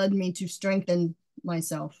Lord has led me to strengthen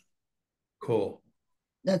myself. Cool.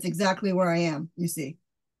 That's exactly where I am, you see.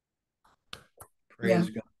 Yeah, Praise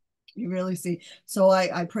God. you really see. So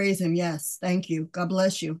I praise him. Yes. Thank you. God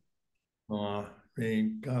bless you. Aw,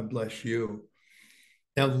 God bless you.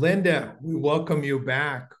 Now, Linda, we welcome you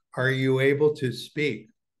back. Are you able to speak?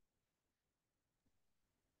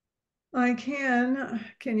 I can.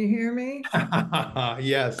 Can you hear me?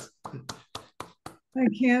 Yes, I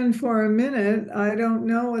can for a minute. I don't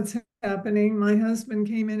know what's happening. My husband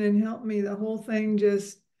came in and helped me. The whole thing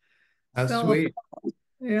just that's fell sweet. apart.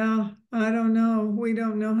 Yeah, I don't know. We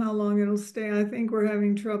don't know how long it'll stay. I think we're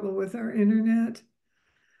having trouble with our internet.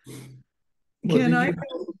 Well, Can did I you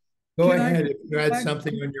go can I ahead if you had back?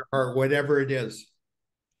 something on your heart, whatever it is.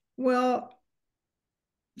 Well,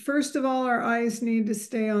 first of all, our eyes need to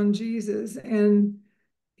stay on Jesus and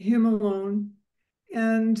him alone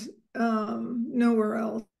and nowhere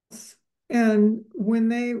else. And when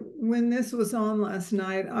this was on last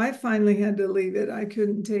night, I finally had to leave it. I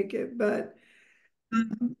couldn't take it. But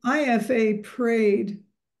IFA prayed.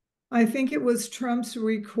 I think it was Trump's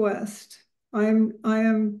request. I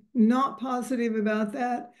am not positive about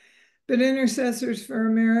that. But Intercessors for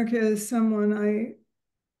America is someone I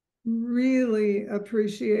really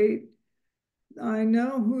appreciate. I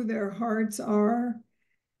know who their hearts are.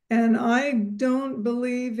 And I don't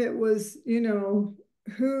believe it was,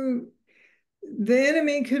 who the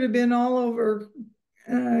enemy could have been all over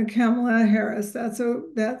Kamala Harris. That's,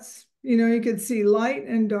 you could see light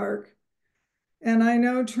and dark. And I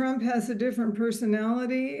know Trump has a different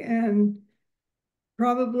personality, and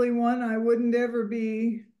probably one I wouldn't ever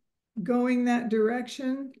be going that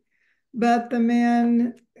direction. But the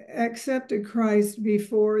man accepted Christ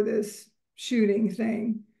before this shooting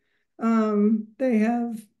thing. They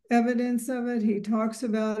have evidence of it. He talks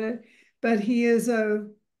about it, but he is a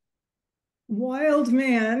wild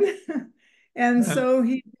man. And so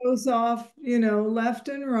he goes off, left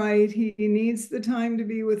and right. He needs the time to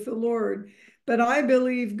be with the Lord. But I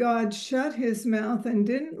believe God shut his mouth and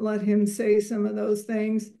didn't let him say some of those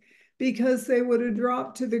things because they would have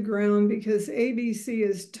dropped to the ground, because ABC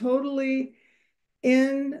is totally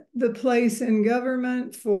in the place in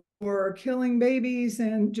government for killing babies,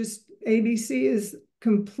 and just ABC is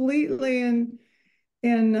completely in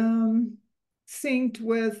synced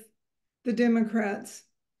with the Democrats.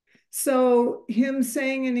 So him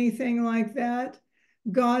saying anything like that,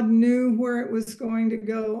 God knew where it was going to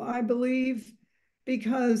go, I believe,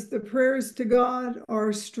 because the prayers to God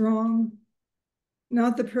are strong,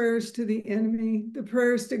 not the prayers to the enemy. The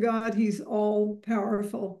prayers to God, he's all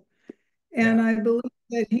powerful. And Yeah. I believe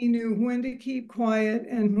that he knew when to keep quiet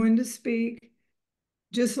and when to speak.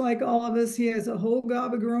 Just like all of us, he has a whole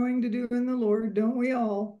gob of growing to do in the Lord, don't we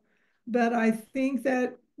all? But I think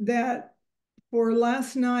that for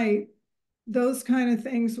last night, those kind of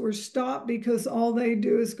things were stopped because all they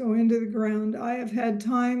do is go into the ground. I have had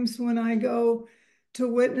times when I go to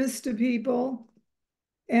witness to people,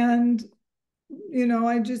 and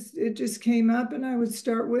it just came up, and I would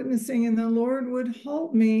start witnessing, and the Lord would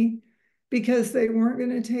halt me because they weren't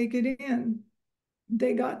going to take it in.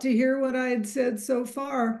 They got to hear what I had said so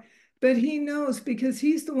far, but he knows, because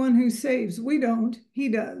he's the one who saves. We don't, he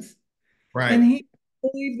does. And Right. he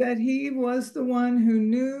believed that he was the one who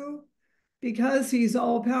knew, because he's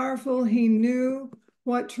all powerful. He knew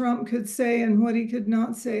what Trump could say and what he could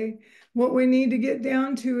not say. What we need to get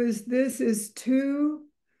down to is, this is two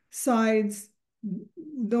sides.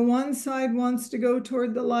 The one side wants to go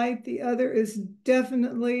toward the light. The other is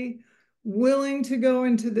definitely willing to go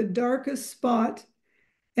into the darkest spot.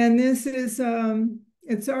 And this is,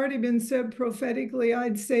 it's already been said prophetically.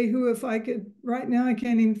 I'd say who, if I could, right now, I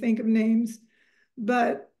can't even think of names,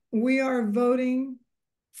 but we are voting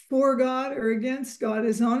for God or against God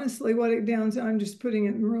is honestly what it downs. I'm just putting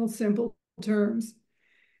it in real simple terms.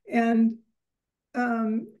 And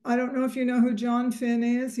I don't know if you know who John Finn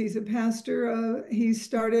is. He's a pastor. He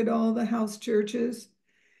started all the house churches.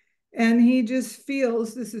 And he just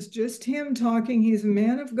feels, this is just him talking. He's a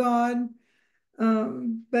man of God.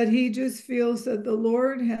 But he just feels that the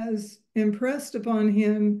Lord has impressed upon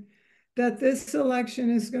him that this election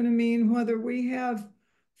is going to mean whether we have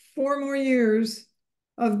 4 more years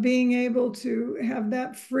of being able to have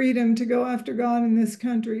that freedom to go after God in this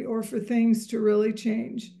country, or for things to really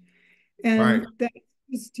change. Right. And that's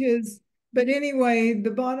just his. But anyway,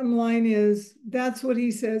 the bottom line is, that's what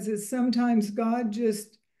he says, is sometimes God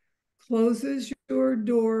just closes your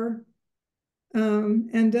door,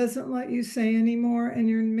 and doesn't let you say anymore, and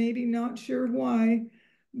you're maybe not sure why.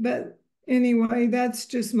 But anyway, that's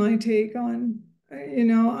just my take on,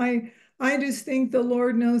 I just think the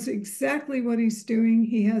Lord knows exactly what he's doing.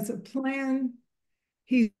 He has a plan.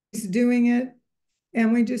 He's doing it.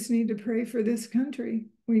 And we just need to pray for this country.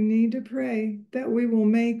 We need to pray that we will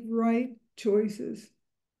make right choices.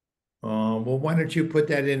 Well, why don't you put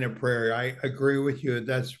that in a prayer? I agree with you.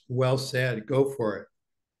 That's well said. Go for it.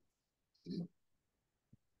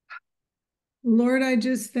 Lord, I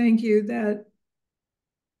just thank you that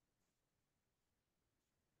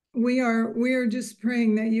we are just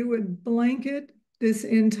praying that you would blanket this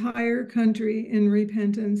entire country in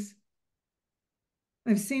repentance.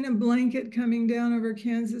 I've seen a blanket coming down over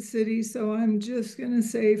Kansas City, so I'm just going to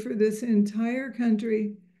say, for this entire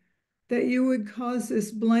country, that you would cause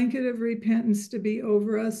this blanket of repentance to be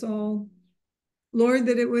over us all. Lord,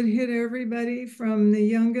 that it would hit everybody from the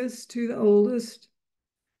youngest to the oldest.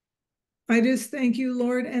 I just thank you,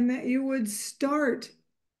 Lord, and that you would start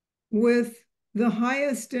with the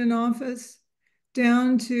highest in office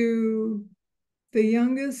down to the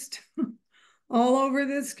youngest all over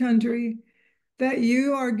this country, that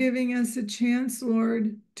you are giving us a chance,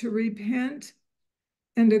 Lord, to repent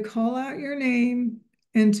and to call out your name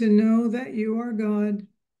and to know that you are God.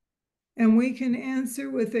 And we can answer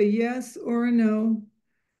with a yes or a no.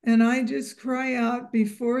 And I just cry out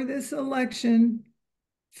before this election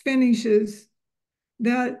finishes,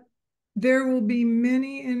 that there will be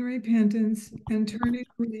many in repentance and turning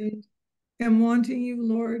around and wanting you,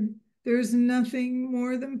 Lord. There's nothing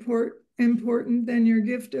more important than your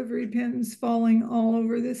gift of repentance falling all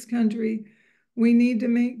over this country. We need to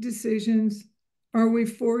make decisions. Are we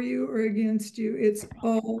for you or against you? It's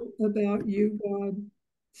all about you, God.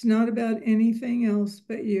 It's not about anything else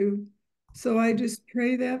but you. So I just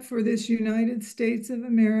pray that for this United States of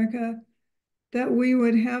America, that we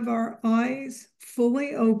would have our eyes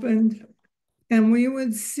fully opened and we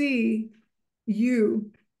would see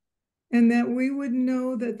you, and that we would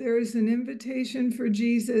know that there is an invitation for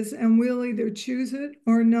Jesus and we'll either choose it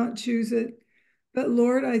or not choose it. But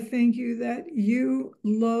Lord, I thank you that you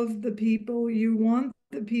love the people, you want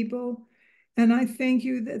the people, and I thank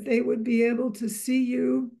you that they would be able to see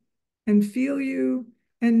you and feel you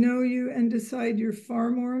and know you and decide you're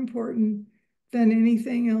far more important than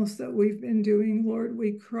anything else that we've been doing. Lord,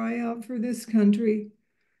 we cry out for this country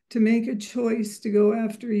to make a choice to go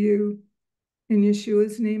after you. In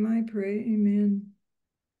Yeshua's name I pray, amen.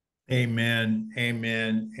 Amen.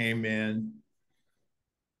 Amen. Amen.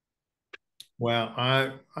 Well,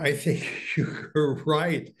 I think you're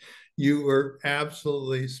right. You were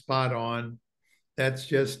absolutely spot on. That's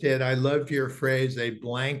just it. I loved your phrase, a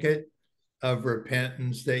blanket of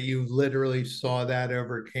repentance, that you literally saw that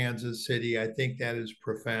over Kansas City. I think that is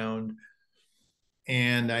profound.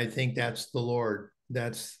 And I think that's the Lord.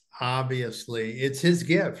 That's obviously, it's his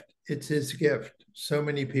gift. It's his gift. So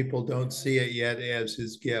many people don't see it yet as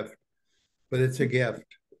his gift, but it's a gift.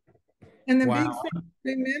 And the Wow. big thing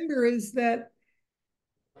to remember is that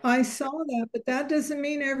I saw that, but that doesn't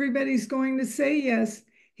mean everybody's going to say yes.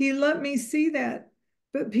 He let me see that,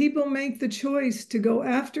 but people make the choice to go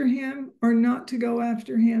after him or not to go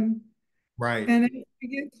after him. Right. And as we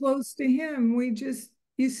get close to him,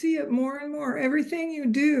 you see it more and more. Everything you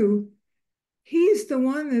do, he's the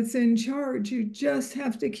one that's in charge. You just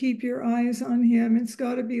have to keep your eyes on him. It's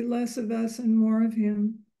got to be less of us and more of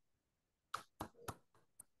him.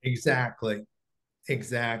 Exactly.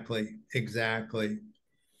 Exactly. Exactly.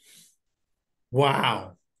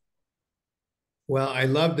 Wow. Well, I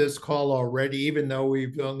love this call already, even though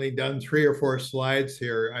we've only done 3 or 4 slides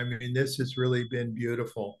here. I mean, this has really been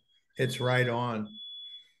beautiful. It's right on.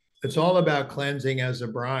 It's all about cleansing as a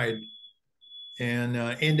bride and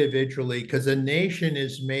individually, because a nation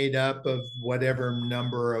is made up of whatever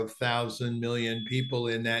number of 1,000,000,000 people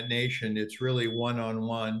in that nation. It's really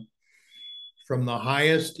one-on-one, from the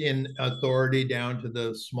highest in authority down to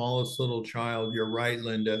the smallest little child. You're right,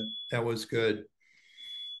 Linda. That was good.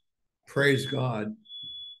 Praise God.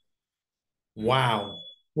 Wow.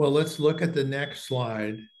 Well, let's look at the next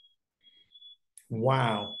slide.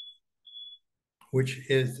 Wow. Which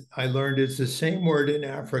is, I learned it's the same word in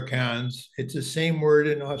Afrikaans. It's the same word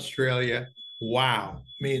in Australia. Wow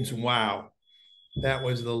means wow. That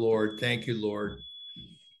was the Lord. Thank you, Lord.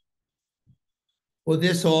 Well,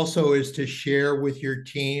 this also is to share with your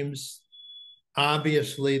teams.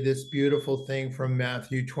 Obviously, this beautiful thing from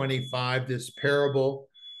Matthew 25, this parable,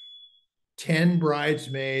 10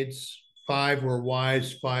 bridesmaids, 5 were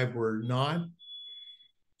wise, 5 were not.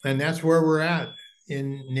 And that's where we're at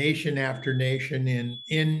in nation after nation,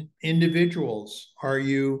 in individuals. Are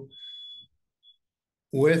you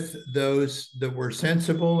with those that were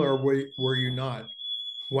sensible, or were you not?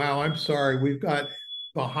 Wow, I'm sorry. We've got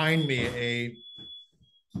behind me a.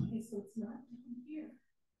 Okay, so it's not down here.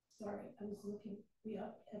 Sorry, I was looking. We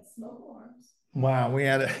up at smoke alarms. Wow, we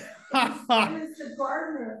had a. It's the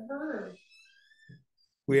gardener heard.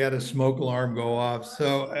 We had a smoke alarm go off.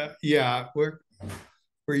 So yeah, we're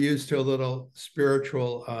used to a little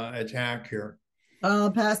spiritual attack here.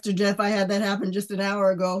 Pastor Jeff, I had that happen just an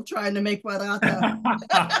hour ago, trying to make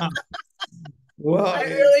Parata. Well, I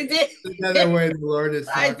really did. Another way the Lord is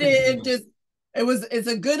talking. I did. It's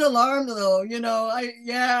a good alarm though,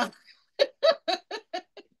 yeah.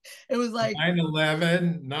 It was like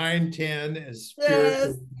 9/11, 9/10 is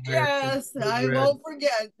yes, spiritual. yes. I won't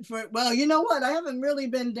forget. Well, you know what? I haven't really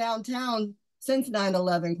been downtown since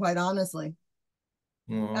 9/11, quite honestly.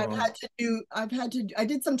 I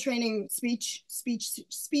did some training,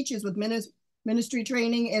 speeches with ministry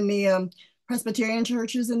training in the Presbyterian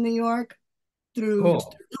churches in New York through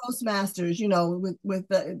Toastmasters.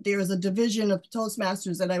 There's a division of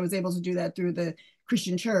Toastmasters that I was able to do that through the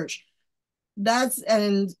Christian church.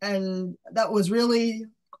 And that was really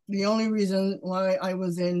the only reason why I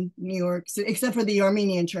was in New York, except for the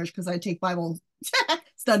Armenian church, because I take Bible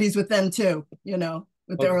studies with them too,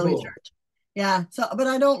 with the early church. Yeah. So, but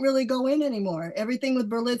I don't really go in anymore. Everything with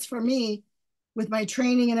Berlitz for me, with my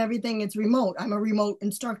training and everything, it's remote. I'm a remote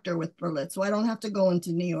instructor with Berlitz, so I don't have to go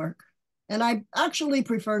into New York. And I actually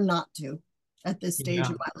prefer not to at this stage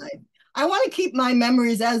of my life. I want to keep my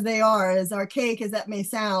memories as they are, as archaic as that may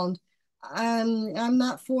sound. I'm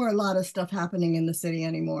not for a lot of stuff happening in the city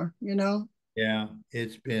anymore, you know? Yeah,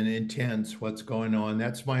 it's been intense what's going on.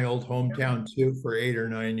 That's my old hometown too. For 8 or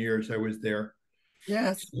 9 years, I was there.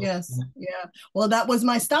 Yes, So, yes, yeah. Well, that was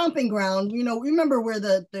my stomping ground. You know, remember where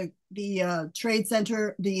the trade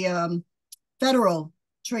center, the Federal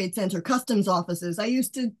Trade Center customs offices. I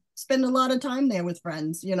used to spend a lot of time there with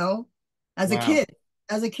friends, you know, as a wow, kid,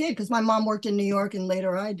 because my mom worked in New York and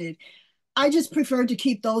later I did. I just prefer to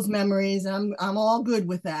keep those memories. I'm all good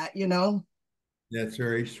with that, you know. that's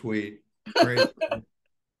very sweet. Praise,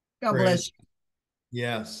 God praise. bless you.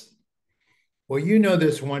 Yes. Well, you know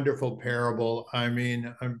this wonderful parable. I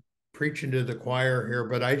mean, I'm preaching to the choir here,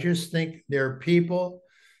 but I just think there are people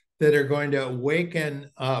that are going to waken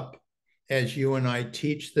up as you and I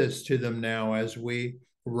teach this to them now, as we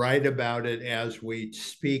write about it, as we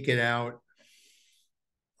speak it out.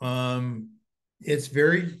 Um, it's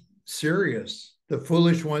very serious. The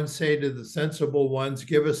foolish ones say to the sensible ones,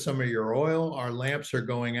 "Give us some of your oil. Our lamps are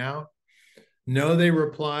going out." No, they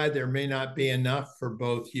reply, "There may not be enough for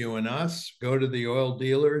both you and us. Go to the oil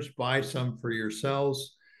dealers, buy some for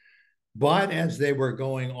yourselves." But as they were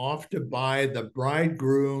going off to buy, the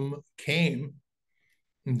bridegroom came.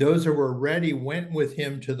 And those who were ready went with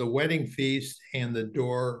him to the wedding feast, and the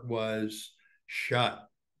door was shut.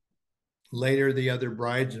 Later, the other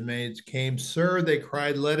bridesmaids came. "Sir," they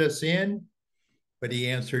cried, "let us in." But he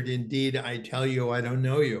answered, "Indeed, I tell you, I don't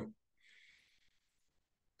know you."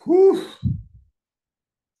 Whew.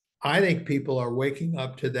 I think people are waking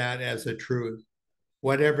up to that as a truth,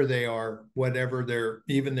 whatever they are, whatever their,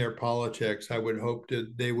 even their politics. I would hope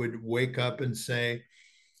that they would wake up and say,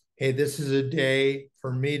 "Hey, this is a day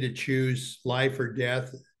for me to choose life or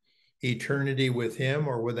death, eternity with him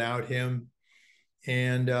or without him."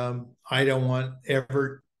 And I don't want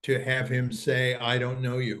ever to have him say, "I don't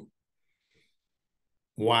know you."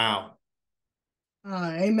 Wow.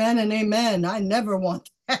 Amen and amen. I never want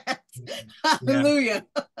that. Yeah. Hallelujah.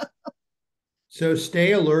 So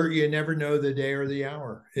stay alert. You never know the day or the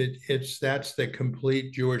hour. It's that's the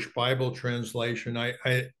complete Jewish Bible translation.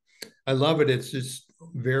 I love it. It's just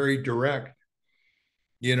very direct.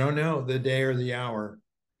 You don't know the day or the hour.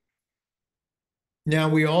 Now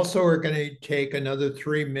we also are going to take another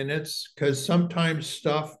 3 minutes because sometimes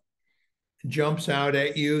stuff jumps out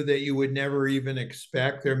at you that you would never even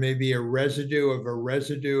expect. There may be a residue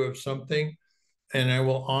of something, and I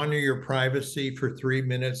will honor your privacy for 3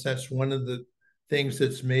 minutes. That's one of the things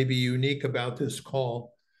that's maybe unique about this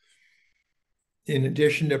call. In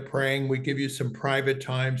addition to praying, we give you some private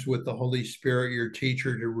times with the Holy Spirit, your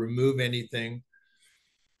teacher, to remove anything.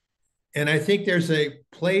 And I think there's a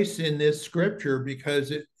place in this scripture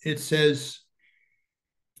because it says,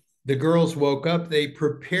 the girls woke up, they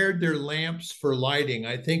prepared their lamps for lighting.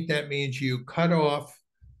 I think that means you cut off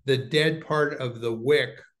the dead part of the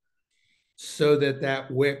wick so that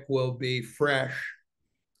that wick will be fresh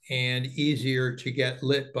and easier to get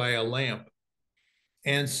lit by a lamp.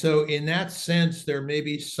 And so, in that sense, there may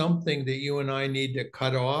be something that you and I need to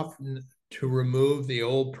cut off to remove the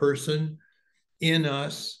old person in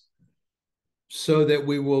us so that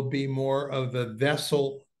we will be more of a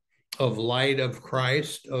vessel of light of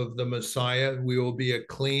Christ, of the Messiah. We will be a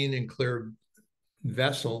clean and clear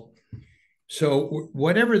vessel. So,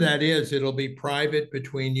 whatever that is, it'll be private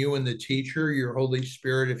between you and the teacher, your Holy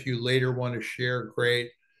Spirit. If you later want to share, great.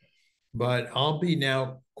 But I'll be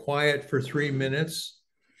now quiet for 3 minutes.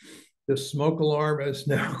 The smoke alarm is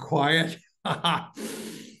now quiet.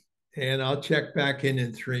 And I'll check back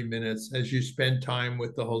in 3 minutes as you spend time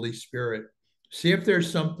with the Holy Spirit. See if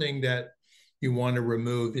there's something that you want to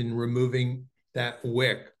remove in removing that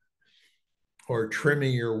wick or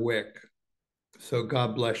trimming your wick. So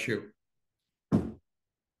God bless you.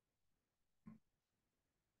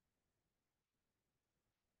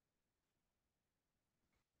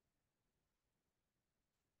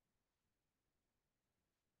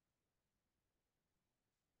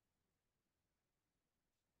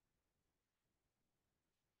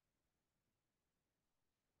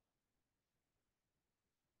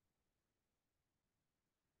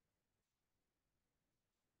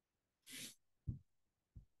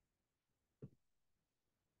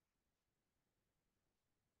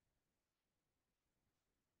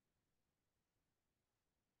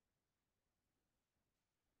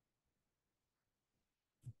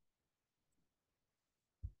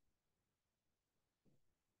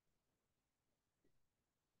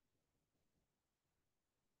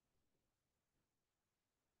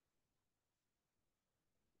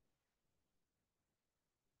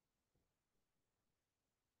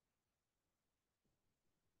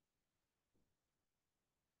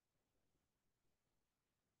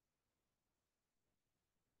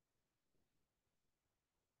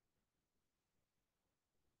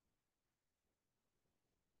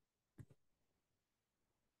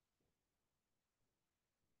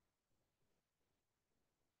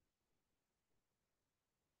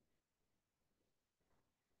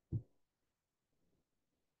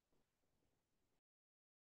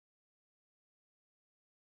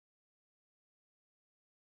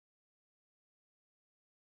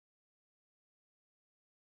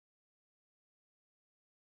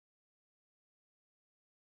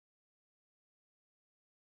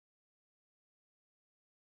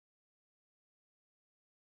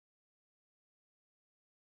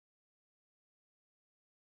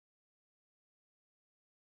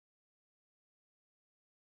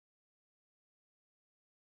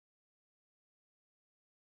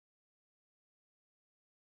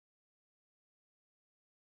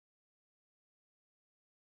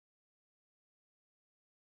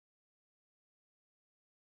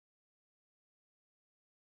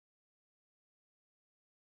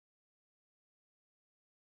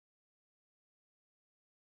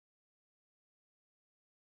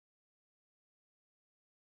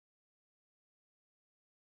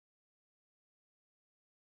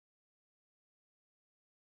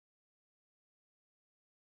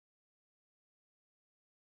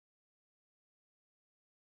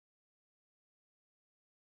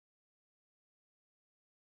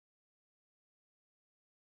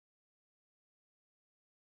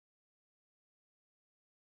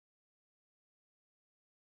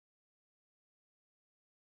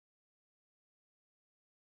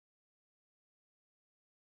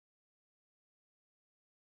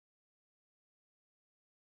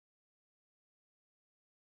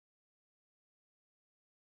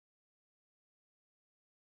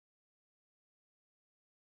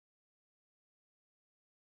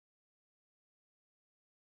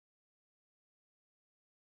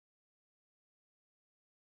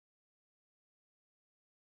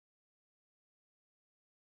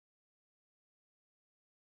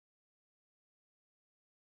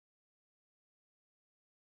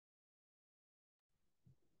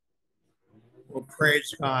 Well,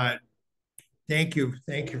 praise God. Thank you.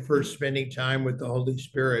 Thank you for spending time with the Holy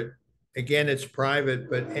Spirit. Again, it's private,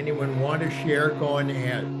 but anyone want to share, go on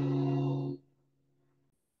ahead.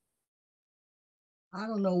 I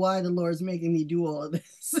don't know why the Lord's making me do all of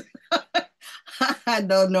this. I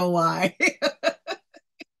don't know why.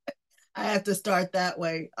 I have to start that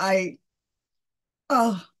way. I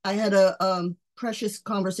had a precious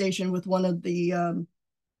conversation with one of the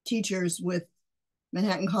teachers with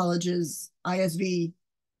Manhattan College's ISV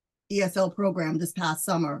ESL program this past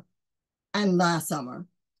summer and last summer.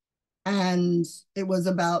 And it was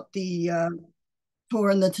about the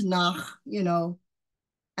Torah and the Tanakh,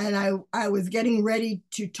 and I was getting ready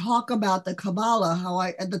to talk about the Kabbalah, how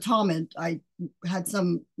at the Talmud, I had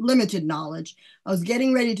some limited knowledge. I was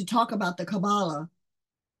getting ready to talk about the Kabbalah,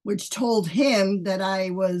 which told him that I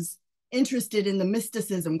was interested in the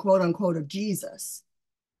mysticism, quote unquote, of Jesus.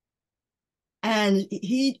 And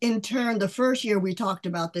he, in turn, the first year we talked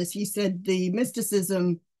about this, he said the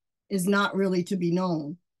mysticism is not really to be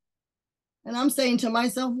known. And I'm saying to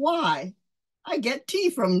myself, why? I get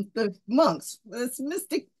tea from the monks. It's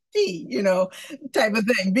mystic tea, type of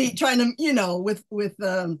thing. Be trying to, with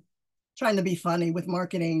trying to be funny with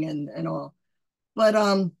marketing and all. But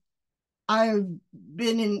I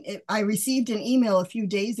received an email a few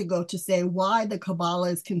days ago to say why the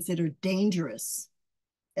Kabbalah is considered dangerous.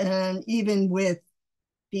 And even with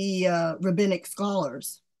the rabbinic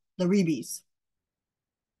scholars, the Rebbe's.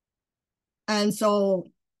 And so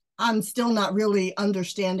I'm still not really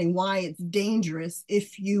understanding why it's dangerous.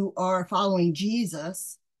 If you are following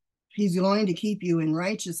Jesus, he's going to keep you in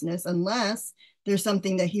righteousness unless there's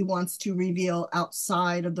something that he wants to reveal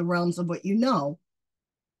outside of the realms of what you know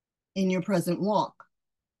in your present walk.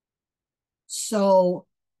 So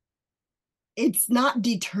it's not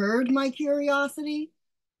deterred my curiosity.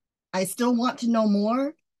 I still want to know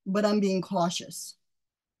more, but I'm being cautious.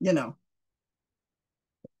 You're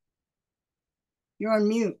on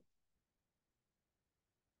mute.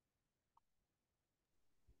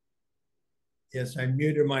 Yes, I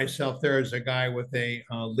muted myself. There is a guy with a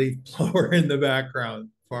leaf blower in the background.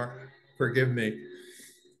 Forgive me.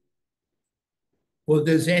 Well,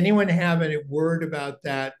 does anyone have any word about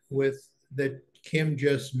that with that Kim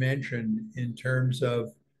just mentioned in terms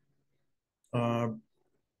of uh,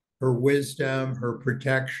 her wisdom, her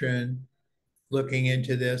protection, looking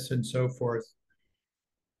into this and so forth?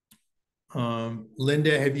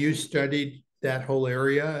 Linda, have you studied that whole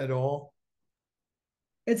area at all?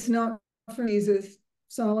 It's not from Jesus.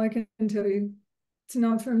 That's all I can tell you. It's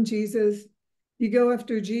not from Jesus. You go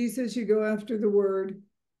after Jesus, you go after the word.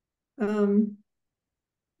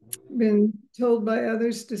 Been told by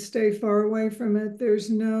others to stay far away from it.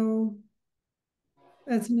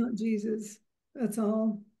 That's not Jesus. That's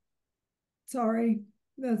all. Sorry.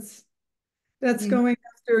 That's going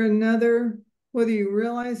after another, whether you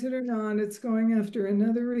realize it or not, it's going after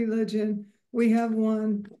another religion. We have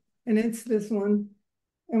one, and it's this one,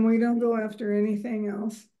 and we don't go after anything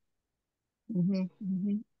else. Mm-hmm,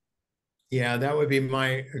 mm-hmm. Yeah, that would be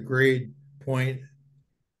my agreed point.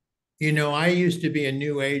 I used to be a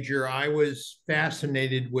new ager. I was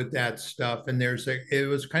fascinated with that stuff. And it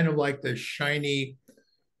was kind of like the shiny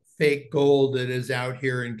fake gold that is out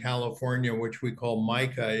here in California, which we call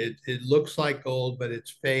mica. It looks like gold, but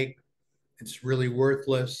it's fake. It's really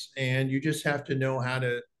worthless. And you just have to know how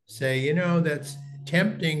to say, that's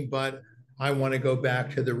tempting, but I want to go back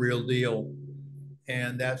to the real deal.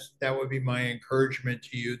 And that would be my encouragement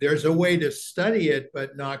to you. There's a way to study it,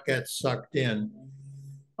 but not get sucked in.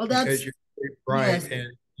 Well, Because you're right. Yes.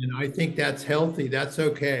 And I think that's healthy. That's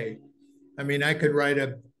okay. I mean, I could write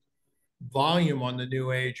a volume on the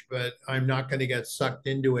new age, but I'm not going to get sucked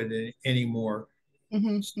into it anymore.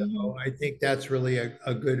 Mm-hmm, So mm-hmm. I think that's really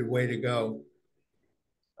a good way to go.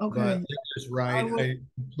 Okay. But Linda's right. I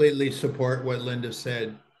completely support what Linda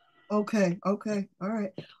said. Okay. All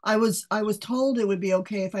right. I was told it would be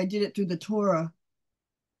okay if I did it through the Torah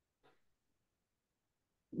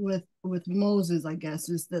with Moses, I guess,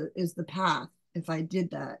 is the path if I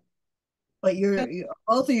did that. But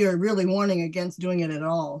both of you are really warning against doing it at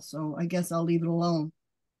all. So I guess I'll leave it alone.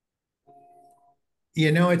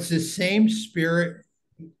 It's the same spirit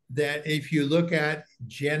that if you look at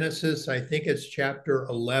Genesis, I think it's chapter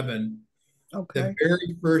 11, Okay. the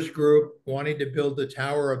very first group wanting to build the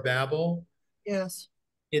Tower of Babel. Yes.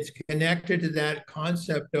 It's connected to that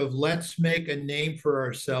concept of let's make a name for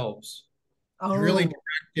ourselves. It's really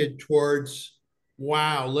directed towards,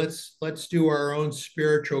 wow, let's do our own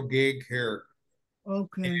spiritual gig here.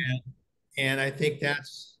 Okay. And I think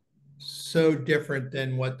that's so different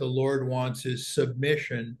than what the Lord wants is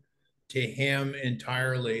submission to him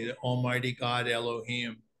entirely, the Almighty God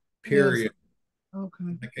Elohim, Yes. period.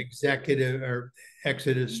 Okay. Like executive or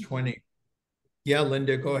Exodus 20. Yeah,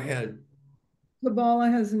 Linda, go ahead. Kabbalah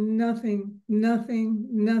has nothing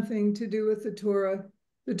to do with the Torah.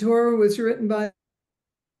 The Torah was written by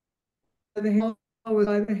the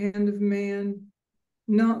hand of man,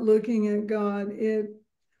 not looking at God.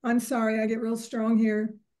 I'm sorry, I get real strong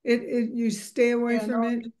here. You stay away from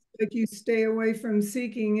it, like you stay away from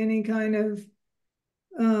seeking any kind of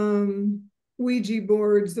Ouija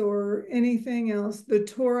boards or anything else. The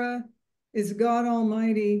Torah is God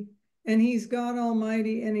Almighty, and He's God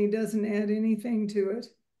Almighty, and He doesn't add anything to it.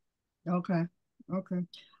 Okay. Okay.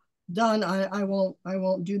 Done. I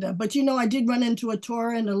won't do that. But I did run into a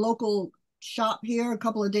Torah in a local shop here a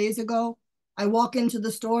couple of days ago. I walk into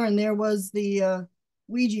the store and there was the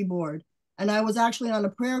Ouija board. And I was actually on a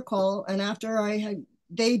prayer call. And after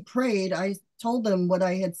they prayed, I told them what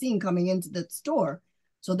I had seen coming into the store.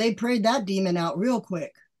 So they prayed that demon out real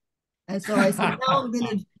quick. And so I said,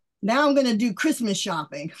 now I'm gonna do Christmas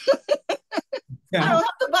shopping. I don't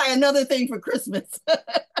have to buy another thing for Christmas.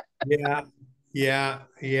 Yeah.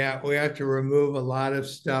 We have to remove a lot of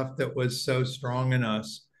stuff that was so strong in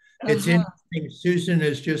us. It's interesting. Susan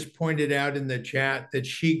has just pointed out in the chat that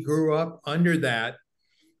she grew up under that.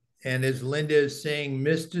 And as Linda is saying,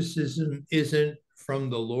 mysticism isn't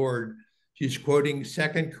from the Lord. She's quoting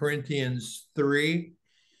 2 Corinthians 3.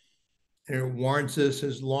 And it warns us,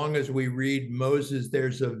 as long as we read Moses,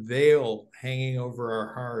 there's a veil hanging over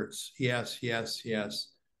our hearts. Yes. Yeah,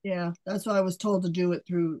 that's why I was told to do it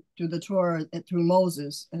through the Torah, through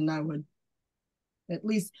Moses, and I would at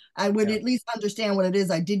least understand what it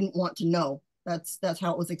is I didn't want to know. That's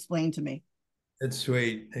how it was explained to me. That's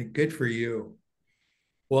sweet. Good for you.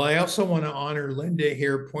 Well, I also want to honor Linda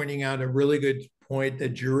here, pointing out a really good point. The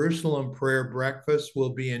Jerusalem Prayer Breakfast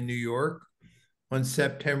will be in New York on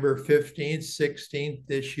September 15th, 16th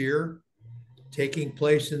this year, taking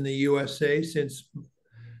place in the USA, since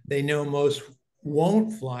they know most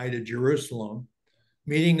won't fly to Jerusalem.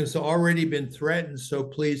 Meeting has already been threatened, so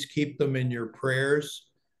please keep them in your prayers.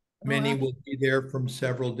 Many will be there from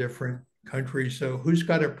several different countries. So who's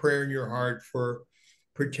got a prayer in your heart for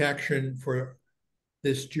protection for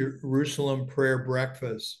this Jerusalem prayer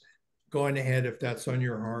breakfast? Going ahead if that's on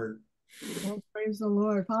your heart. Well, praise the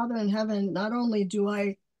Lord. Father in heaven, not only do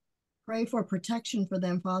I pray for protection for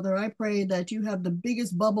them, Father, I pray that you have the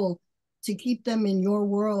biggest bubble to keep them in your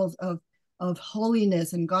world of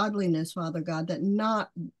holiness and godliness, Father God, that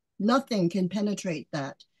nothing can penetrate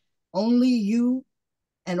that. Only you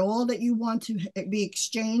and all that you want to be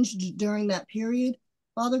exchanged during that period.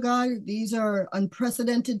 Father God, these are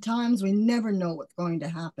unprecedented times. We never know what's going to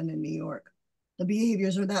happen in New York. The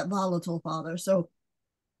behaviors are that volatile, Father. So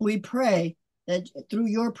we pray that through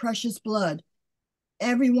your precious blood,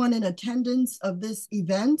 everyone in attendance of this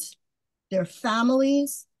event, their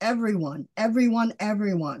families, everyone,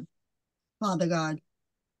 Father God,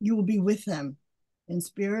 you will be with them in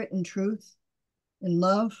spirit and truth, in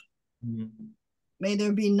love. Mm-hmm. May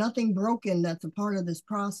there be nothing broken that's a part of this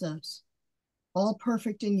process. All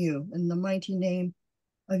perfect in you, in the mighty name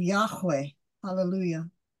of Yahweh. Hallelujah.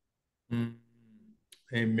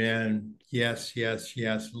 Amen. Yes.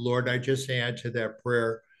 Lord, I just add to that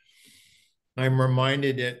prayer. I'm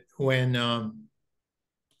reminded that when on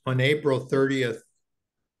April 30th,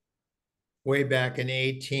 way back in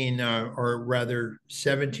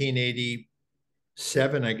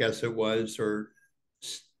 1787, I guess it was, or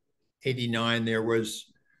 89, there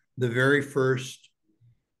was the very first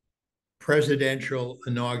presidential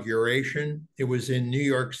inauguration. It was in New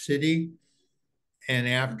York City. And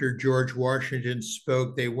after George Washington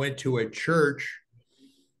spoke, they went to a church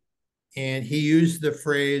and he used the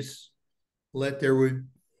phrase, let there would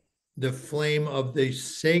the flame of the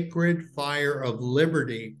sacred fire of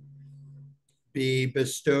liberty be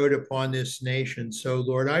bestowed upon this nation. So,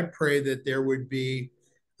 Lord, I pray that there would be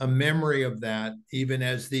a memory of that, even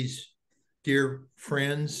as these dear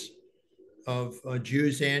friends of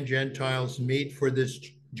Jews and Gentiles meet for this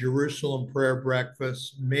Jerusalem prayer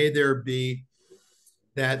breakfast. May there be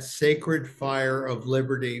that sacred fire of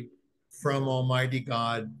liberty from Almighty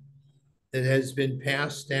God that has been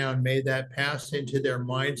passed down. May that pass into their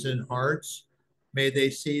minds and hearts. May they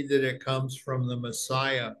see that it comes from the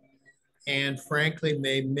Messiah. And frankly,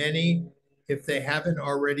 may many, if they haven't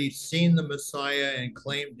already seen the Messiah and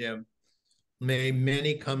claimed him, may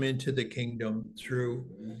many come into the kingdom through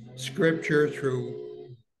scripture,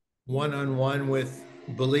 through one-on-one with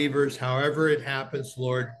believers, however it happens,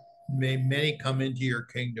 Lord, may many come into your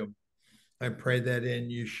kingdom. I pray that in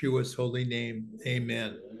Yeshua's holy name.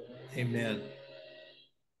 Amen. Amen.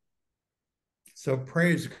 So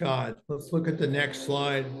praise God. Let's look at the next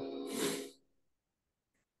slide.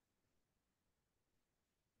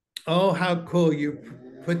 Oh, how cool you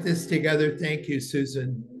put this together. Thank you,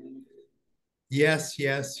 Susan. Yes,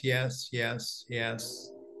 yes, yes, yes, yes.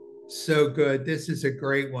 So good. This is a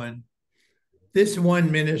great one. This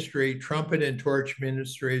one ministry, Trumpet and Torch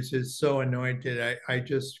Ministries, is so anointed. I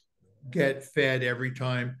just get fed every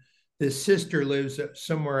time. This sister lives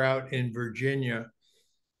somewhere out in Virginia,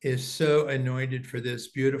 is so anointed for this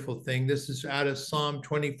beautiful thing. This is out of Psalm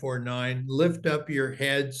 24:9. Lift up your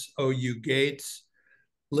heads, O you gates.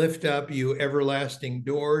 Lift up, you everlasting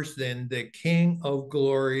doors. Then the King of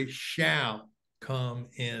glory shall come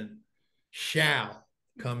in. Shall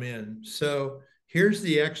come in. So here's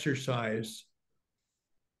the exercise.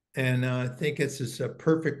 And I think it's a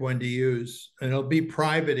perfect one to use. And it'll be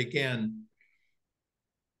private again.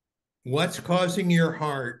 What's causing your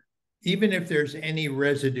heart, even if there's any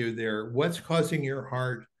residue there, what's causing your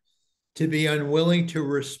heart to be unwilling to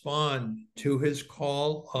respond to his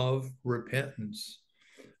call of repentance?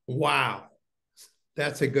 Wow.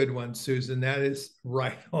 That's a good one, Susan. That is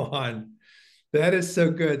right on. That is so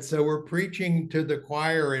good. So we're preaching to the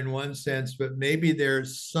choir in one sense, but maybe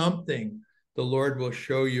there's something the Lord will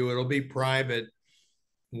show you. It'll be private.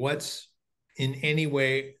 What's in any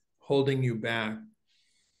way holding you back?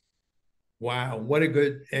 Wow, what a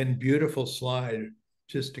good and beautiful slide.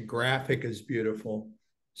 Just the graphic is beautiful.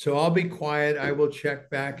 So I'll be quiet. I will check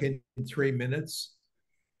back in 3 minutes.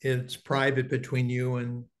 It's private between you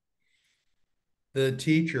and the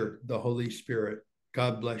teacher, the Holy Spirit.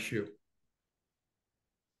 God bless you.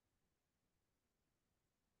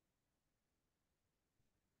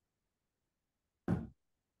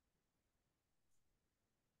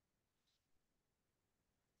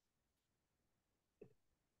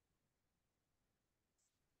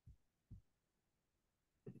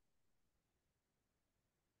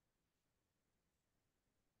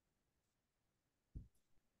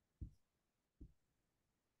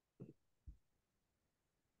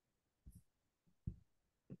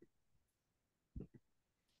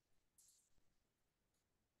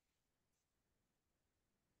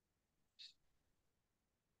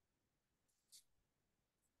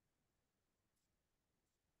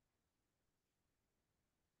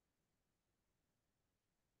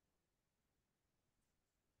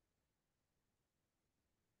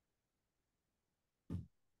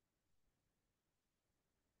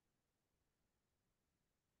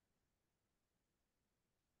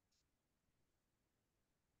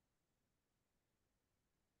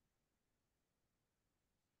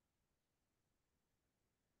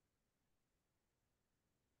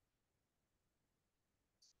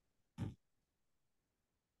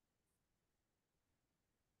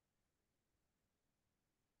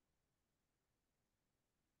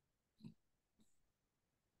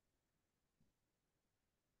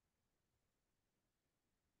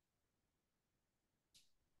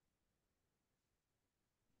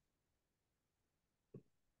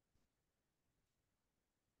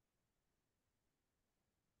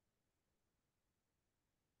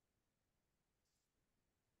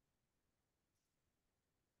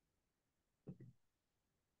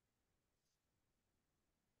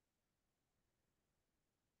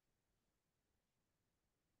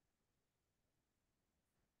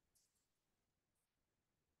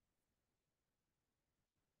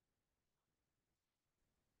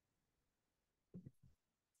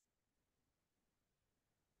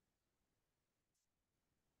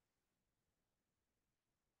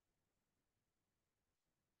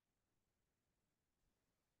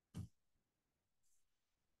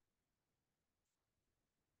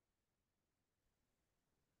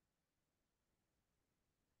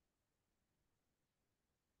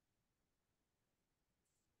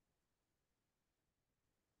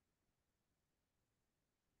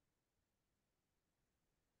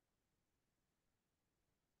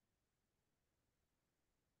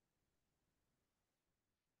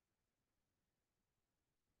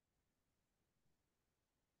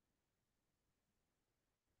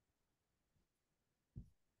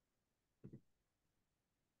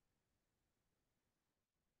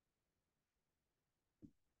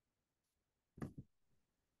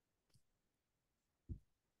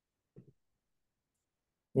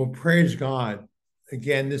 Well, praise God.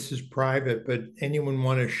 Again, this is private, but anyone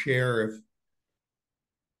want to share if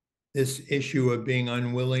this issue of being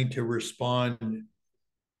unwilling to respond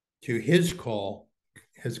to his call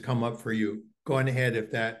has come up for you? Go on ahead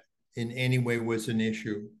if that in any way was an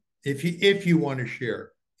issue. If you want to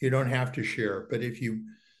share, you don't have to share, but if you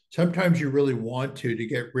sometimes you really want to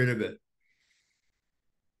get rid of it.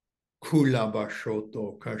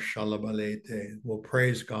 Kulabashoto kashalabalete. Well,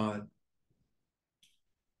 praise God.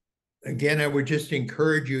 Again, I would just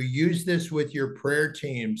encourage you, use this with your prayer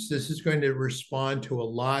teams. This is going to respond to a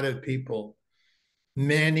lot of people.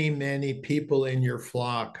 Many, many people in your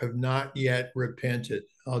flock have not yet repented.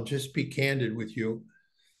 I'll just be candid with you.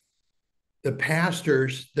 The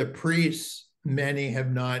pastors, the priests, many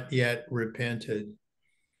have not yet repented.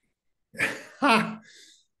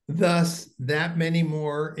 Thus, that many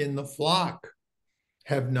more in the flock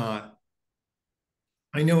have not.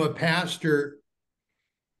 I know a pastor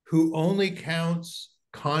who only counts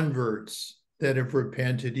converts that have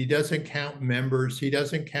repented. He doesn't count members. He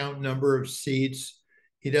doesn't count number of seats.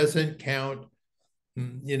 He doesn't count,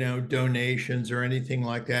 donations or anything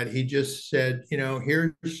like that. He just said,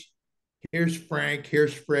 here's Frank,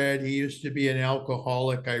 here's Fred. He used to be an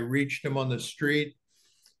alcoholic. I reached him on the street.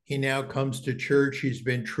 He now comes to church. He's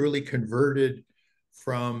been truly converted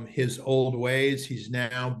from his old ways. He's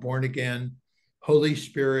now born again, Holy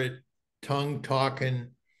Spirit, tongue talking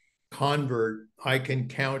convert. I can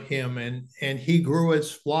count him. And he grew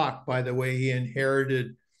his flock, by the way. He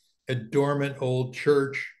inherited a dormant old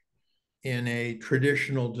church in a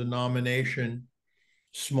traditional denomination,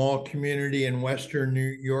 small community in Western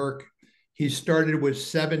New York. He started with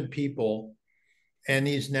 7 people, and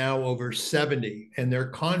he's now over 70, and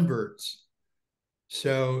they're converts.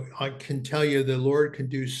 So I can tell you the Lord can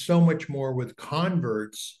do so much more with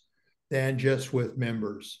converts than just with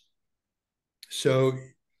members. So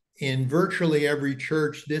in virtually every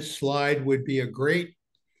church, this slide would be a great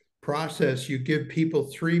process. You give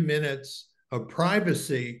people 3 minutes of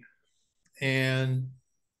privacy, and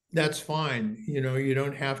that's fine. You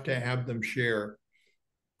don't have to have them share.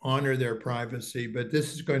 Honor their privacy, but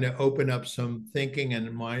this is going to open up some thinking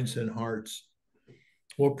and minds and hearts.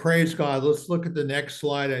 Well, praise God. Let's look at the next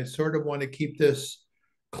slide. I sort of want to keep this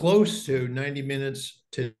close to 90 minutes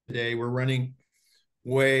today. We're running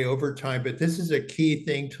way over time, but this is a key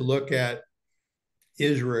thing to look at.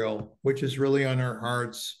 Israel, which is really on our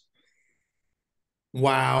hearts.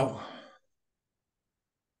 Wow.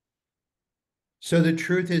 So the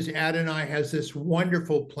truth is, Adonai has this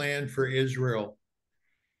wonderful plan for Israel,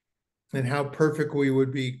 and how perfect we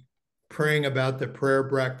would be praying about the prayer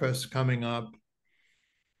breakfast coming up.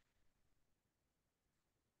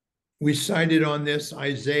 We cited on this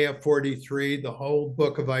Isaiah 43, the whole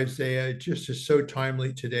book of Isaiah. It just is so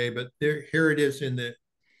timely today, but here it is in the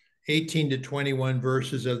 18 to 21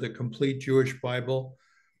 verses of the complete Jewish Bible.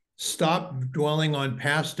 Stop dwelling on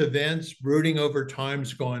past events, brooding over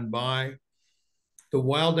times gone by. The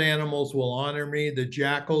wild animals will honor me, the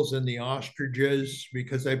jackals and the ostriches,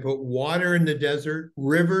 because I put water in the desert,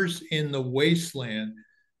 rivers in the wasteland.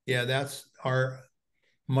 Yeah, that's our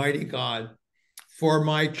mighty God. For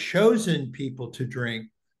my chosen people to drink,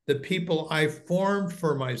 the people I formed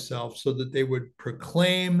for myself, so that they would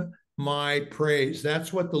proclaim my praise.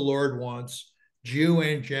 That's what the Lord wants, Jew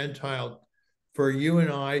and Gentile, for you and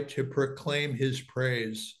I to proclaim his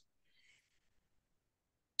praise.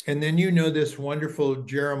 And then this wonderful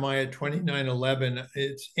Jeremiah 29:11.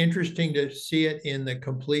 It's interesting to see it in the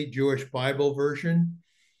complete Jewish Bible version.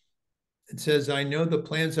 It says, I know the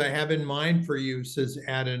plans I have in mind for you, says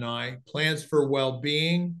Adonai, plans for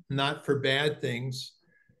well-being, not for bad things,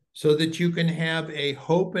 so that you can have a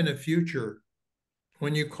hope and a future.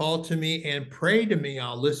 When you call to me and pray to me,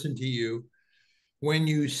 I'll listen to you. When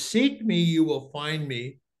you seek me, you will find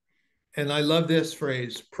me. And I love this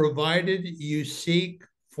phrase, provided you seek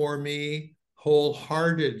for me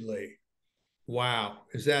wholeheartedly. Wow,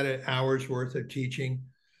 is that an hour's worth of teaching?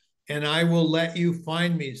 And I will let you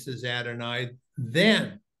find me, says Adonai.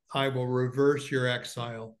 Then I will reverse your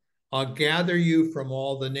exile. I'll gather you from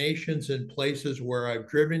all the nations and places where I've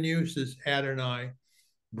driven you, says Adonai.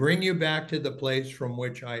 Bring you back to the place from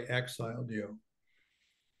which I exiled you.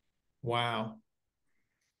 Wow.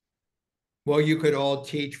 Well, you could all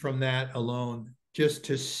teach from that alone. Just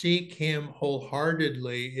to seek him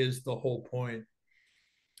wholeheartedly is the whole point.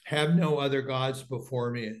 Have no other gods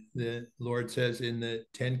before me, the Lord says in the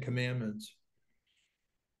 10 Commandments.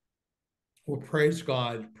 Well, praise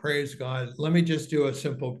God. Praise God. Let me just do a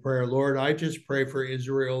simple prayer. Lord, I just pray for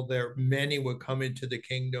Israel that many would come into the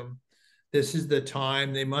kingdom. This is the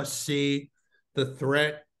time. They must see the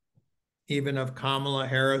threat even of Kamala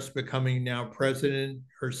Harris becoming now president,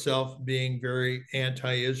 herself being very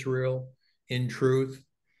anti-Israel in truth,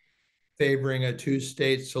 favoring a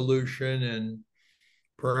 2-state solution, and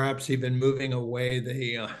perhaps even moving away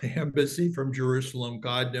the embassy from Jerusalem.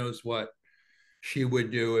 God knows what she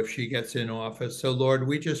would do if she gets in office. So Lord,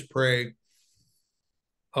 we just pray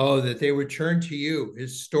Oh, that they would turn to you.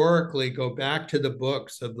 Historically, go back to the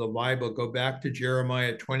books of the Bible, go back to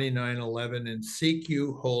Jeremiah 29:11 and seek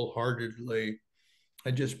you wholeheartedly.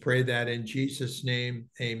 I just pray that in Jesus' name,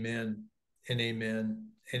 amen and amen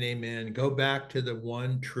and amen. Go back to the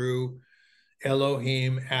one true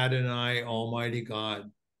Elohim Adonai, Almighty God.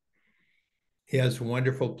 He has a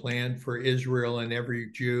wonderful plan for Israel and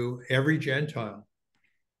every Jew, every Gentile.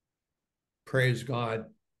 Praise God.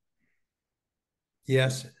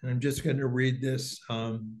 Yes, I'm just going to read this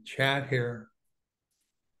chat here.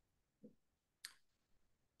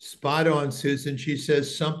 Spot on, Susan. She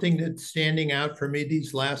says, something that's standing out for me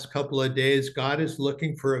these last couple of days, God is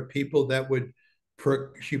looking for a people that would,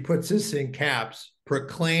 she puts this in caps,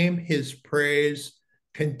 proclaim his praise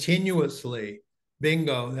continuously.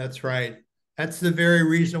 Bingo, that's right. That's the very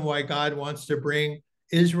reason why God wants to bring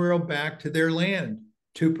Israel back to their land,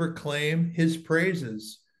 to proclaim his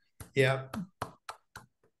praises. Yeah.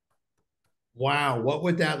 Wow, what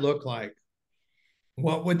would that look like?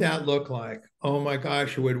 What would that look like? Oh my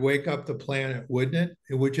gosh, it would wake up the planet, wouldn't it?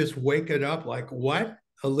 It would just wake it up like, what?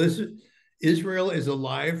 Elizabeth, Israel is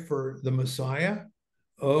alive for the Messiah?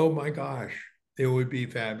 Oh my gosh, it would be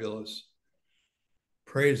fabulous.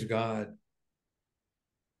 Praise God.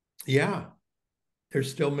 Yeah, they're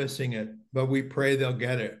still missing it, but we pray they'll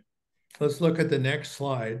get it. Let's look at the next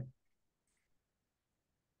slide.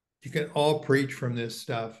 You can all preach from this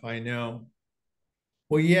stuff, I know.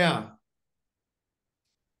 Well, yeah.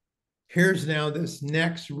 Here's now this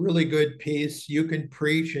next really good piece. You can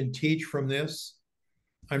preach and teach from this.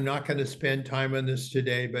 I'm not going to spend time on this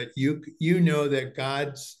today, but you know that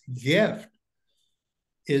God's gift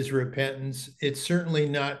is repentance. It's certainly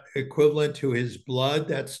not equivalent to his blood.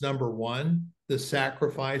 That's number one, the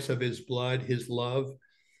sacrifice of his blood, his love.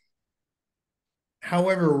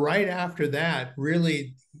 However, right after that,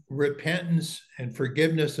 really repentance and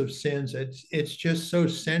forgiveness of sins, it's just so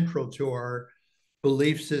central to our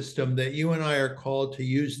belief system that you and I are called to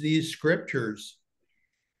use these scriptures.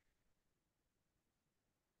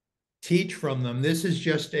 Teach from them. This is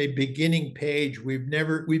just a beginning page. We've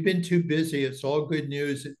been too busy. It's all good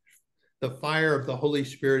news. The fire of the Holy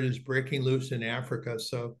Spirit is breaking loose in Africa.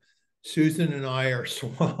 So Susan and I are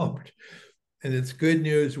swamped. And it's good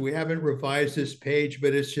news. We haven't revised this page,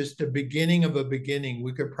 but it's just a beginning of a beginning.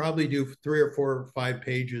 We could probably do 3 or 4 or 5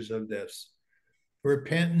 pages of this.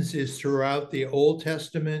 Repentance is throughout the Old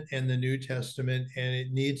Testament and the New Testament, and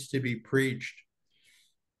it needs to be preached.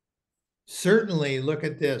 Certainly, look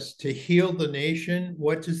at this. To heal the nation,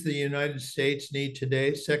 what does the United States need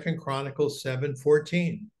today? 2 Chronicles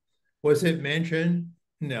 7:14. Was it mentioned?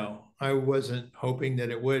 No, I wasn't hoping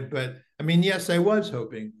that it would, but I mean, yes, I was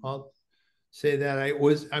hoping. I'll say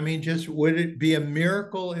that just would it be a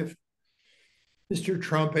miracle if Mr.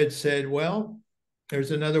 Trump had said, well,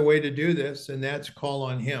 there's another way to do this, and that's call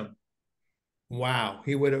on him. Wow,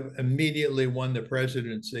 he would have immediately won the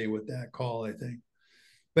presidency with that call, I think.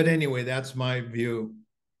 But anyway, that's my view.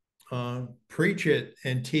 Preach it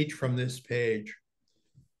and teach from this page.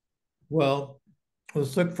 Well,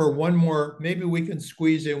 let's look for one more. Maybe we can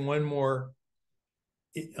squeeze in one more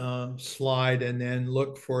slide and then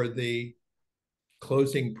look for the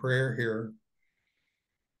closing prayer here.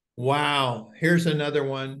 Wow, here's another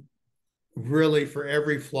one. Really, for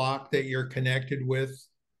every flock that you're connected with.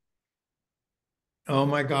 Oh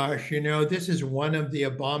my gosh, this is one of the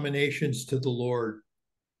abominations to the Lord.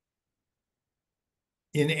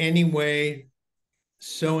 In any way,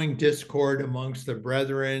 sowing discord amongst the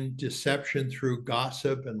brethren, deception through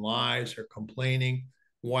gossip and lies or complaining.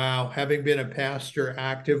 Wow, having been a pastor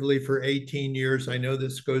actively for 18 years, I know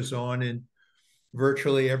this goes on in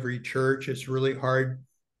virtually every church. It's really hard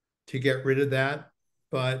to get rid of that,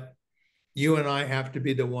 but you and I have to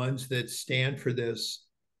be the ones that stand for this.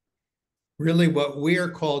 Really, what we are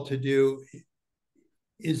called to do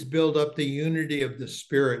is build up the unity of the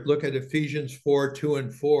Spirit. Look at Ephesians 4:2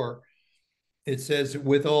 and 4. It says,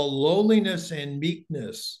 with all lowliness and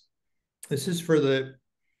meekness. This is for the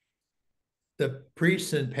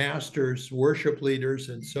priests and pastors, worship leaders,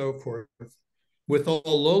 and so forth. With all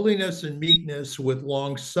lowliness and meekness, with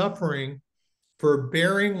long suffering,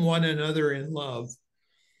 forbearing one another in love,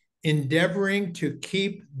 endeavoring to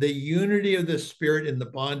keep the unity of the Spirit in the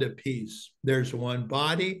bond of peace. There's one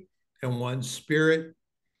body and one Spirit,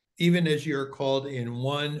 even as you're called in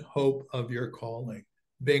one hope of your calling.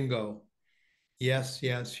 Bingo. Yes,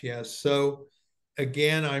 yes, yes. So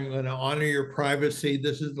again, I'm going to honor your privacy.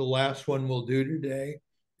 This is the last one we'll do today.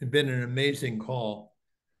 It's been an amazing call,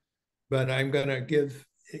 but I'm going to give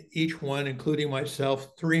each one, including myself,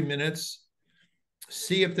 3 minutes.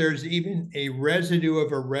 See if there's even a residue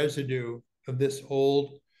of this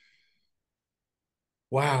old,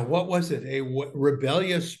 wow, what was it? A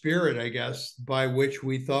rebellious spirit, I guess, by which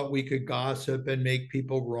we thought we could gossip and make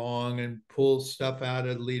people wrong and pull stuff out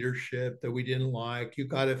of leadership that we didn't like. You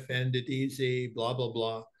got offended easy, blah, blah,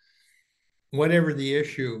 blah. Whatever the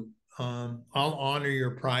issue, I'll honor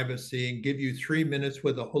your privacy and give you 3 minutes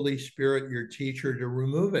with the Holy Spirit, your teacher, to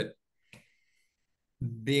remove it,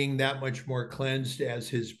 being that much more cleansed as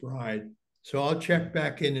his bride. So I'll check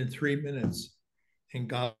back in 3 minutes, and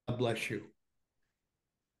God bless you.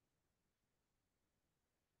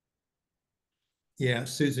 Yeah,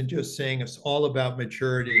 Susan just saying it's all about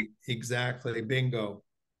maturity. Exactly. Bingo.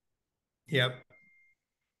 Yep.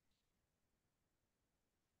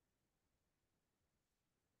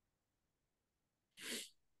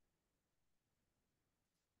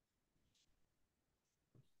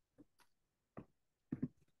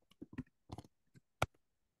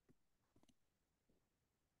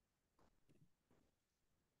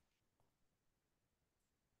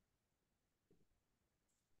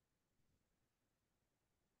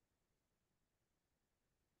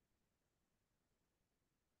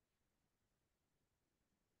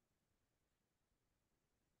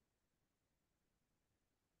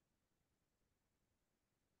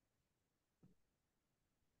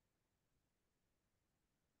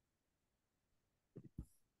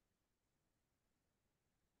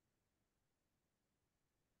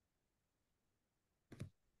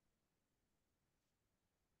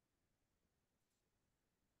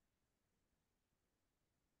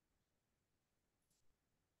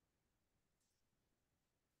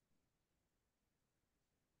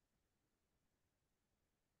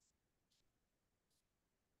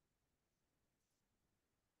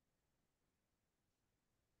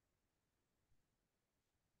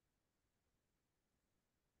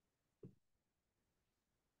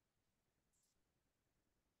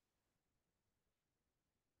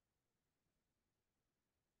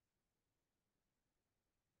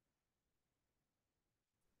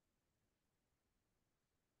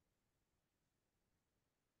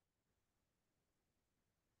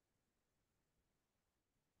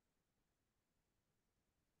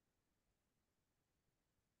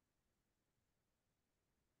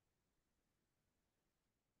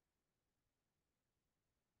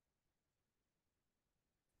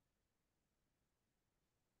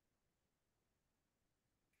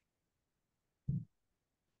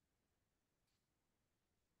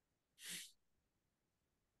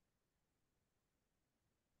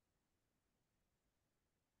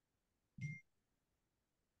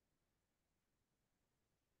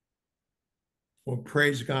 Well,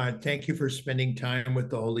 praise God. Thank you for spending time with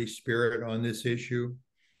the Holy Spirit on this issue.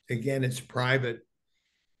 Again, it's private,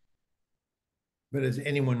 but does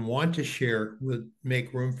anyone want to share? We'll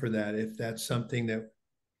make room for that. If that's something that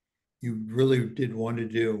you really did want to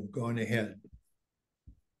do, go on ahead.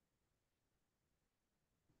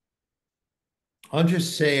 I'll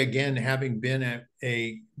just say again, having been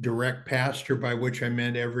a direct pastor, by which I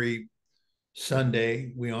meant every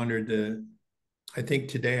Sunday, we honored I think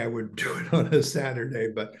today I would do it on a Saturday,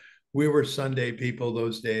 but we were Sunday people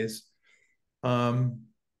those days.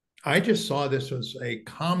 I just saw this was a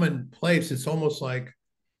common place. It's almost like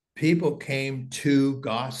people came to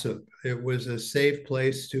gossip. It was a safe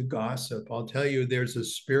place to gossip. I'll tell you, there's a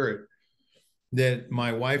spirit that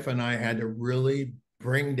my wife and I had to really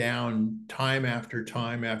bring down time after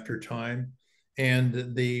time after time.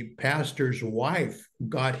 And the pastor's wife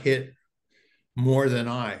got hit more than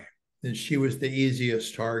I. And she was the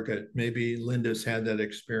easiest target. Maybe Linda's had that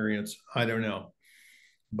experience. I don't know.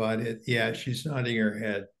 But yeah, she's nodding her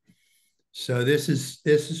head. So this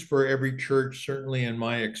is for every church, certainly in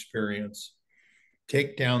my experience.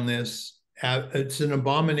 Take down this. It's an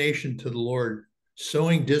abomination to the Lord,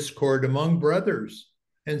 sowing discord among brothers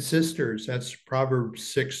and sisters. That's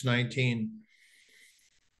Proverbs 6:19.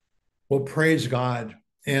 Well, praise God.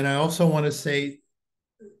 And I also want to say,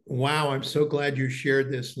 wow, I'm so glad you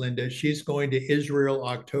shared this, Linda. She's going to Israel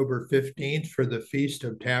October 15th for the Feast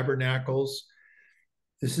of Tabernacles.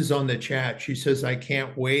 This is on the chat. She says, I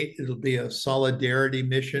can't wait. It'll be a solidarity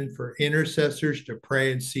mission for intercessors to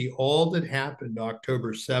pray and see all that happened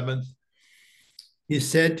October 7th. He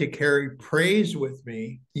said to carry praise with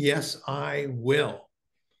me. Yes, I will.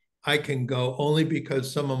 I can go only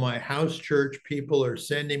because some of my house church people are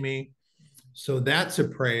sending me. So that's a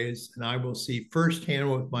praise, and I will see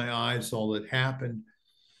firsthand with my eyes all that happened.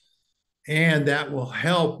 And that will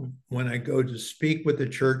help when I go to speak with the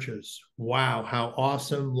churches. Wow, how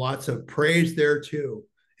awesome. Lots of praise there too.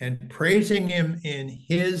 And praising him in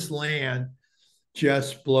his land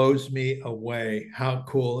just blows me away. How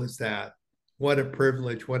cool is that? What a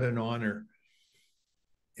privilege, what an honor.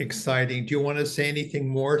 exciting. Do you want to say anything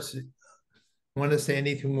more? Want to say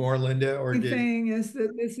anything more, Linda? Or The did thing is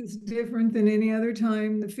that this is different than any other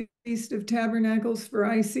time. The Feast of Tabernacles for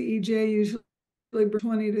ICEJ usually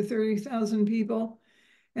 20 to 30,000 people.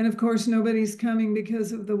 And of course, nobody's coming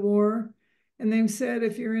because of the war. And they've said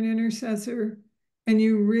if you're an intercessor and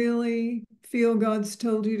you really feel God's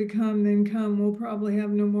told you to come, then come. We'll probably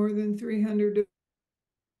have no more than 300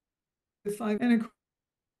 to 500. And of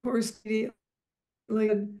course,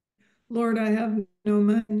 Lord, I have no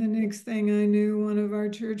money. And the next thing I knew, one of our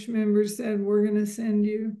church members said, we're going to send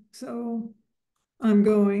you. So I'm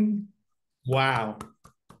going. wow.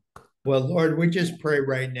 Well, Lord, we just pray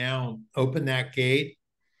right now, open that gate,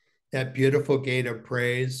 that beautiful gate of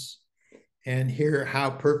praise, and hear how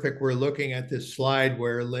perfect we're looking at this slide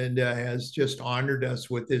where Linda has just honored us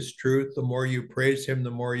with this truth. The more you praise him, the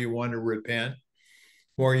more you want to repent.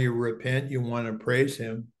 The more you repent, you want to praise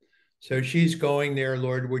him. So she's going there,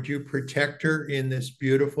 Lord. Would you protect her in this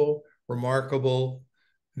beautiful, remarkable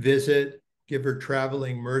visit? Give her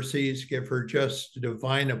traveling mercies, give her just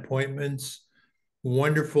divine appointments.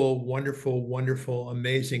 Wonderful, wonderful, wonderful,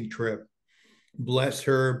 amazing trip. Bless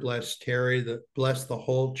her, bless Terry, bless the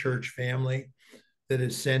whole church family that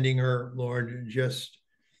is sending her, Lord. Just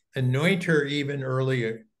anoint her even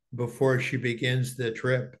earlier before she begins the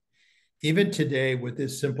trip. Even today, with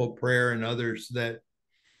this simple prayer and others, that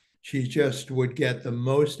she just would get the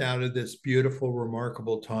most out of this beautiful,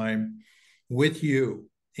 remarkable time with you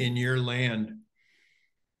in your land.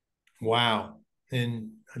 Wow.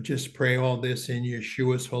 And I just pray all this in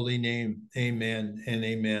Yeshua's holy name. Amen and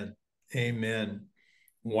amen. Amen.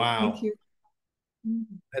 Wow. Thank you.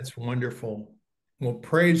 That's wonderful. Well,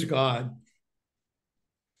 praise God.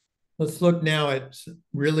 Let's look now at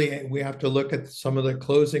really, we have to look at some of the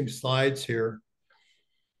closing slides here.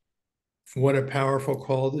 What a powerful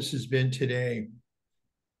call this has been today.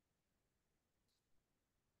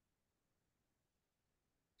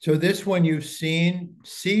 So this one you've seen,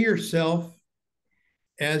 see yourself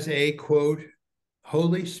as a, quote,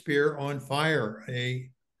 Holy Spirit on fire, a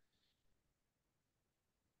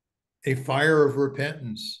fire of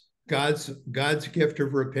repentance, God's gift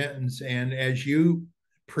of repentance. And as you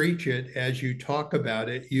preach it, as you talk about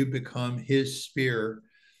it, you become his spear.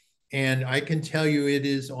 And I can tell you it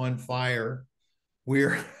is on fire.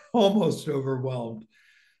 We're almost overwhelmed.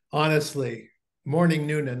 Honestly, morning,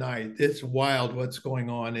 noon, and night. It's wild what's going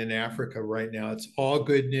on in Africa right now. It's all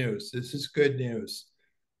good news. This is good news.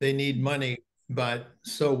 They need money, but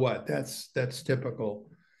so what? That's typical.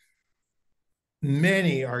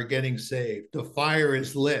 Many are getting saved. The fire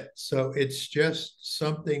is lit. So it's just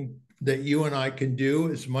something that you and I can do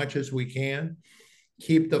as much as we can.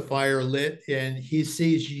 Keep the fire lit. And he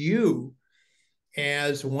sees you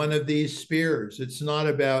as one of these spears. It's not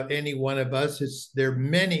about any one of us. There are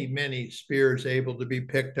many, many spears able to be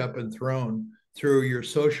picked up and thrown through your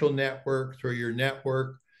social network, through your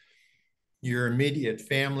network, your immediate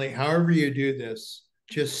family, however you do this.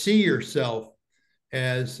 Just see yourself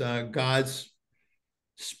as God's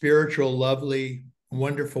spiritual, lovely,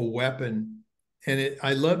 wonderful weapon. And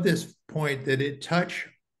I love this point that it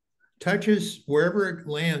touches wherever it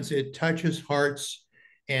lands, it touches hearts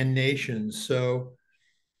and nations. So,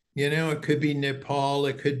 it could be Nepal,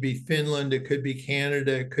 it could be Finland, it could be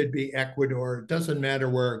Canada, it could be Ecuador. It doesn't matter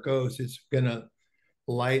where it goes, it's going to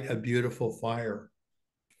light a beautiful fire.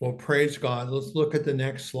 Well, praise God. Let's look at the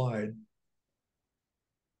next slide.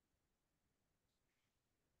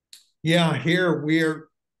 Yeah, here we are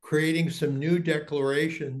creating some new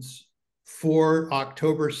declarations for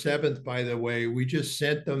October 7th, by the way. We just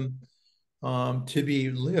sent them to be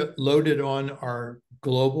loaded on our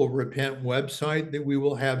Global Repent website, that we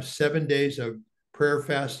will have 7 days of prayer,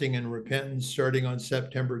 fasting, and repentance starting on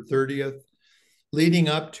September 30th, leading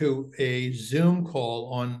up to a Zoom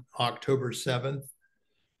call on October 7th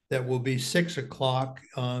that will be 6 o'clock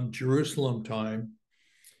Jerusalem time.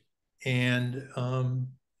 And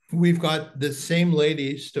we've got the same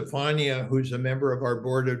lady, Stefania, who's a member of our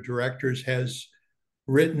board of directors, has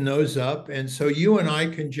written those up. And so you and I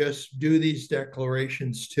can just do these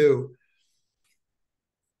declarations too,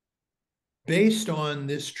 based on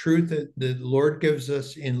this truth that the Lord gives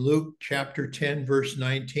us in Luke chapter 10, verse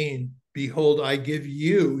 19. Behold, I give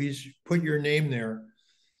you, he's put your name there,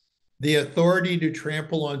 the authority to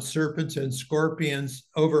trample on serpents and scorpions,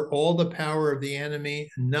 over all the power of the enemy.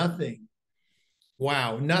 Nothing.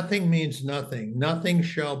 Wow, nothing means nothing. Nothing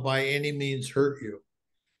shall by any means hurt you.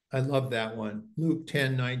 I love that one. Luke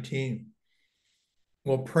 10:19.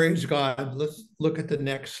 Well, praise God. Let's look at the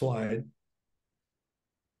next slide.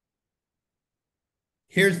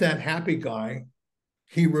 Here's that happy guy.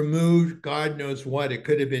 he removed God knows what. It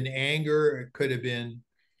could have been anger. It could have been,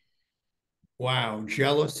 wow,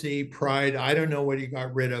 jealousy, pride. I don't know what he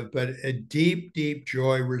got rid of, but a deep, deep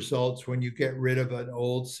joy results when you get rid of an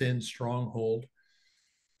old sin stronghold.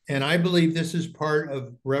 And I believe this is part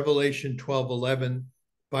of Revelation 12:11,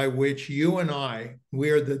 by which you and I, we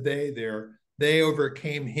are the they there. They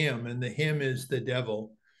overcame him, and the him is the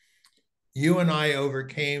devil. You and I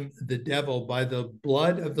overcame the devil by the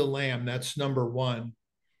blood of the Lamb. That's number one.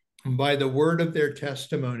 And by the word of their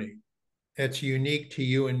testimony. That's unique to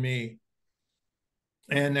you and me.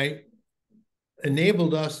 And they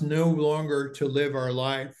enabled us no longer to live our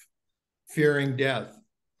life fearing death.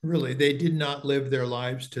 Really, they did not live their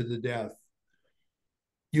lives to the death.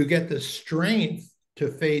 You get the strength to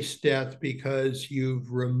face death because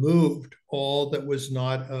you've removed all that was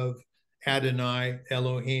not of Adonai,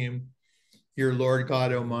 Elohim, your Lord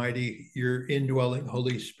God Almighty, your indwelling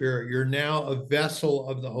Holy Spirit. You're now a vessel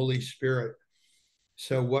of the Holy Spirit.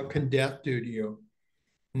 So what can death do to you?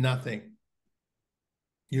 Nothing.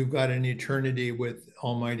 You've got an eternity with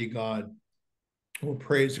Almighty God. Well,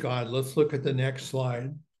 praise God. Let's look at the next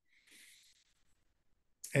slide.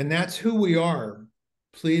 And that's who we are.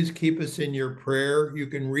 Please keep us in your prayer. You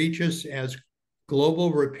can reach us as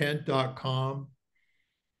globalrepent.com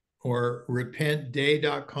or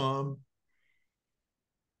repentday.com.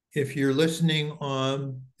 If you're listening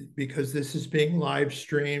on, because this is being live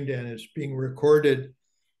streamed and it's being recorded,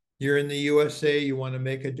 you're in the USA, you want to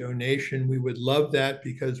make a donation, we would love that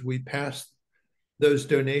because we pass those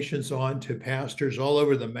donations on to pastors all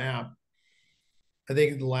over the map. I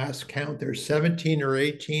think at the last count, there's 17 or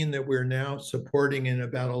 18 that we're now supporting in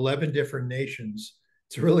about 11 different nations.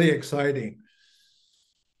 It's really exciting.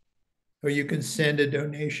 Or you can send a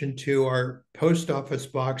donation to our post office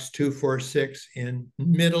box 246 in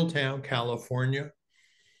Middletown, California.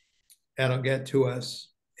 That'll get to us.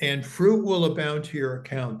 And fruit will abound to your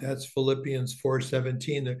account. That's Philippians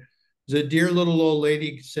 4:17. There's a dear little old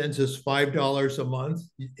lady sends us $5 a month.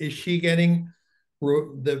 Is she getting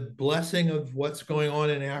the blessing of what's going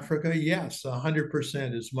on in Africa? Yes,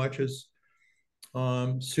 100%. As much as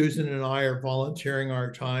Susan and I are volunteering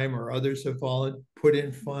our time or others have put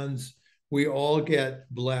in funds, we all get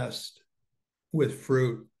blessed with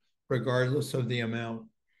fruit, regardless of the amount.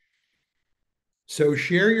 So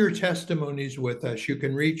share your testimonies with us. You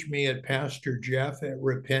can reach me at Pastor Jeff at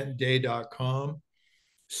repentday.com.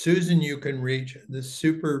 Susan, you can reach the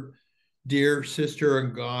super dear sister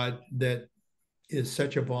in God that is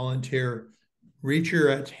such a volunteer. Reach her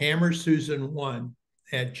at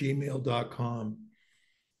hammersusan1@gmail.com.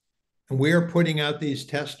 And we are putting out these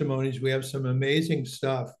testimonies. We have some amazing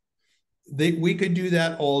stuff. We could do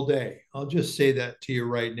that all day. I'll just say that to you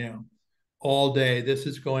right now. All day. This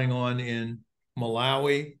is going on in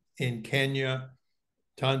Malawi, in Kenya,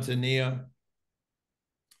 Tanzania,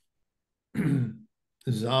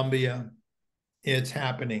 Zambia. It's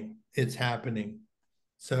happening. It's happening.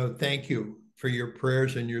 So thank you for your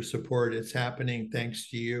prayers and your support. It's happening thanks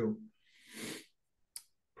to you.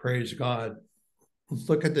 Praise God. Let's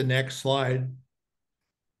look at the next slide.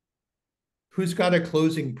 Who's got a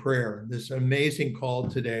closing prayer? This amazing call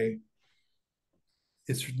today.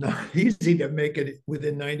 It's not easy to make it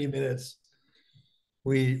within 90 minutes.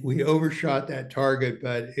 We overshot that target,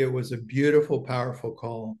 but it was a beautiful, powerful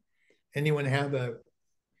call. Anyone have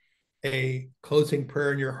a closing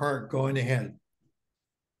prayer in your heart? Going ahead.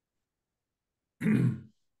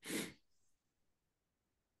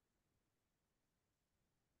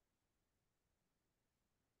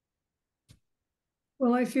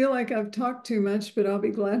 Well, I feel like I've talked too much, but I'll be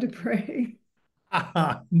glad to pray.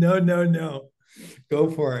 No. Go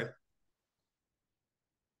for it.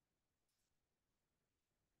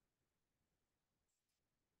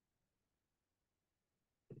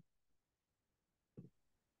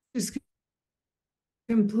 Just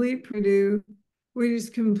complete Purdue. We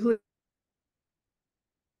just complete.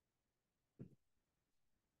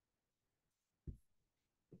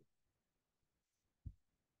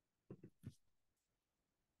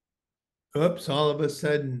 Oops, all of a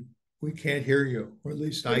sudden we can't hear you, or at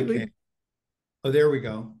least I can't. Oh, there we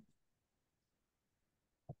go.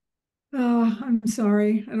 Oh, I'm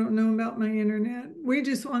sorry. I don't know about my internet. We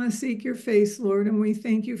just want to seek your face, Lord, and we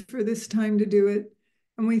thank you for this time to do it.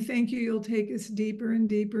 And we thank you you'll take us deeper and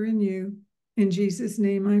deeper in you. In Jesus'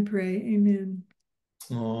 name I pray, amen.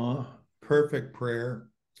 Oh, perfect prayer.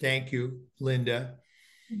 Thank you, Linda.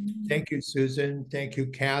 Thank you, Susan. Thank you,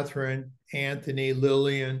 Catherine, Anthony,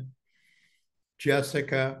 Lillian,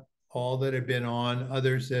 Jessica, all that have been on,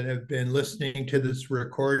 others that have been listening to this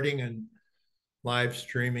recording and live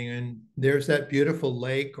streaming. And there's that beautiful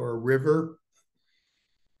lake or river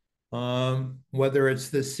whether it's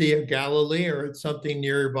the Sea of Galilee or it's something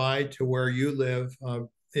nearby to where you live.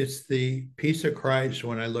 It's the peace of Christ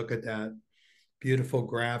when I look at that beautiful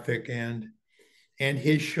graphic, and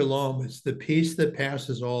his shalom. It's the peace that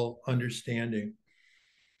passes all understanding.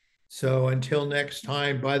 So until next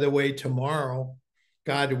time, by the way, tomorrow,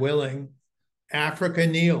 God willing, Africa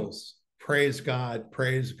kneels. Praise God,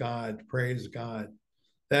 praise God, praise God.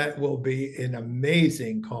 That will be an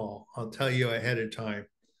amazing call. I'll tell you ahead of time.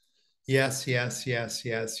 Yes, yes, yes,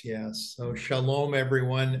 yes, yes. So shalom,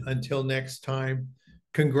 everyone. Until next time.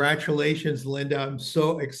 Congratulations, Linda. I'm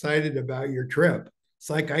so excited about your trip. It's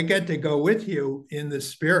like I get to go with you in the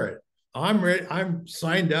spirit. I'm ready. I'm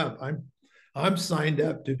signed up. I'm signed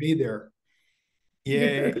up to be there.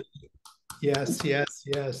 Yay. Yes, yes,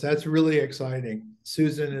 yes. That's really exciting.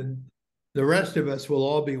 Susan and the rest of us will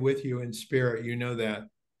all be with you in spirit. You know that.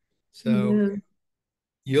 So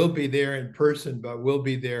you'll be there in person, but we'll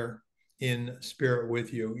be there in spirit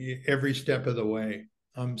with you every step of the way.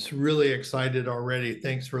 I'm really excited already.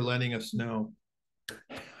 Thanks for letting us know.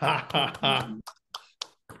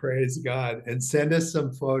 Praise God. And send us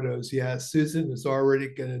some photos. Yeah, Susan is already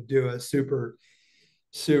going to do a super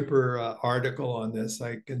article on this.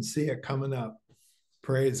 I can see it coming up.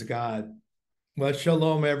 Praise God. Well,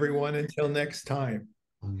 shalom, everyone. Until next time.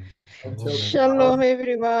 Shalom,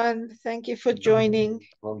 everyone. Thank you for joining.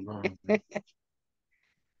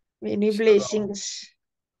 Many blessings.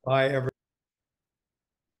 Bye, everyone.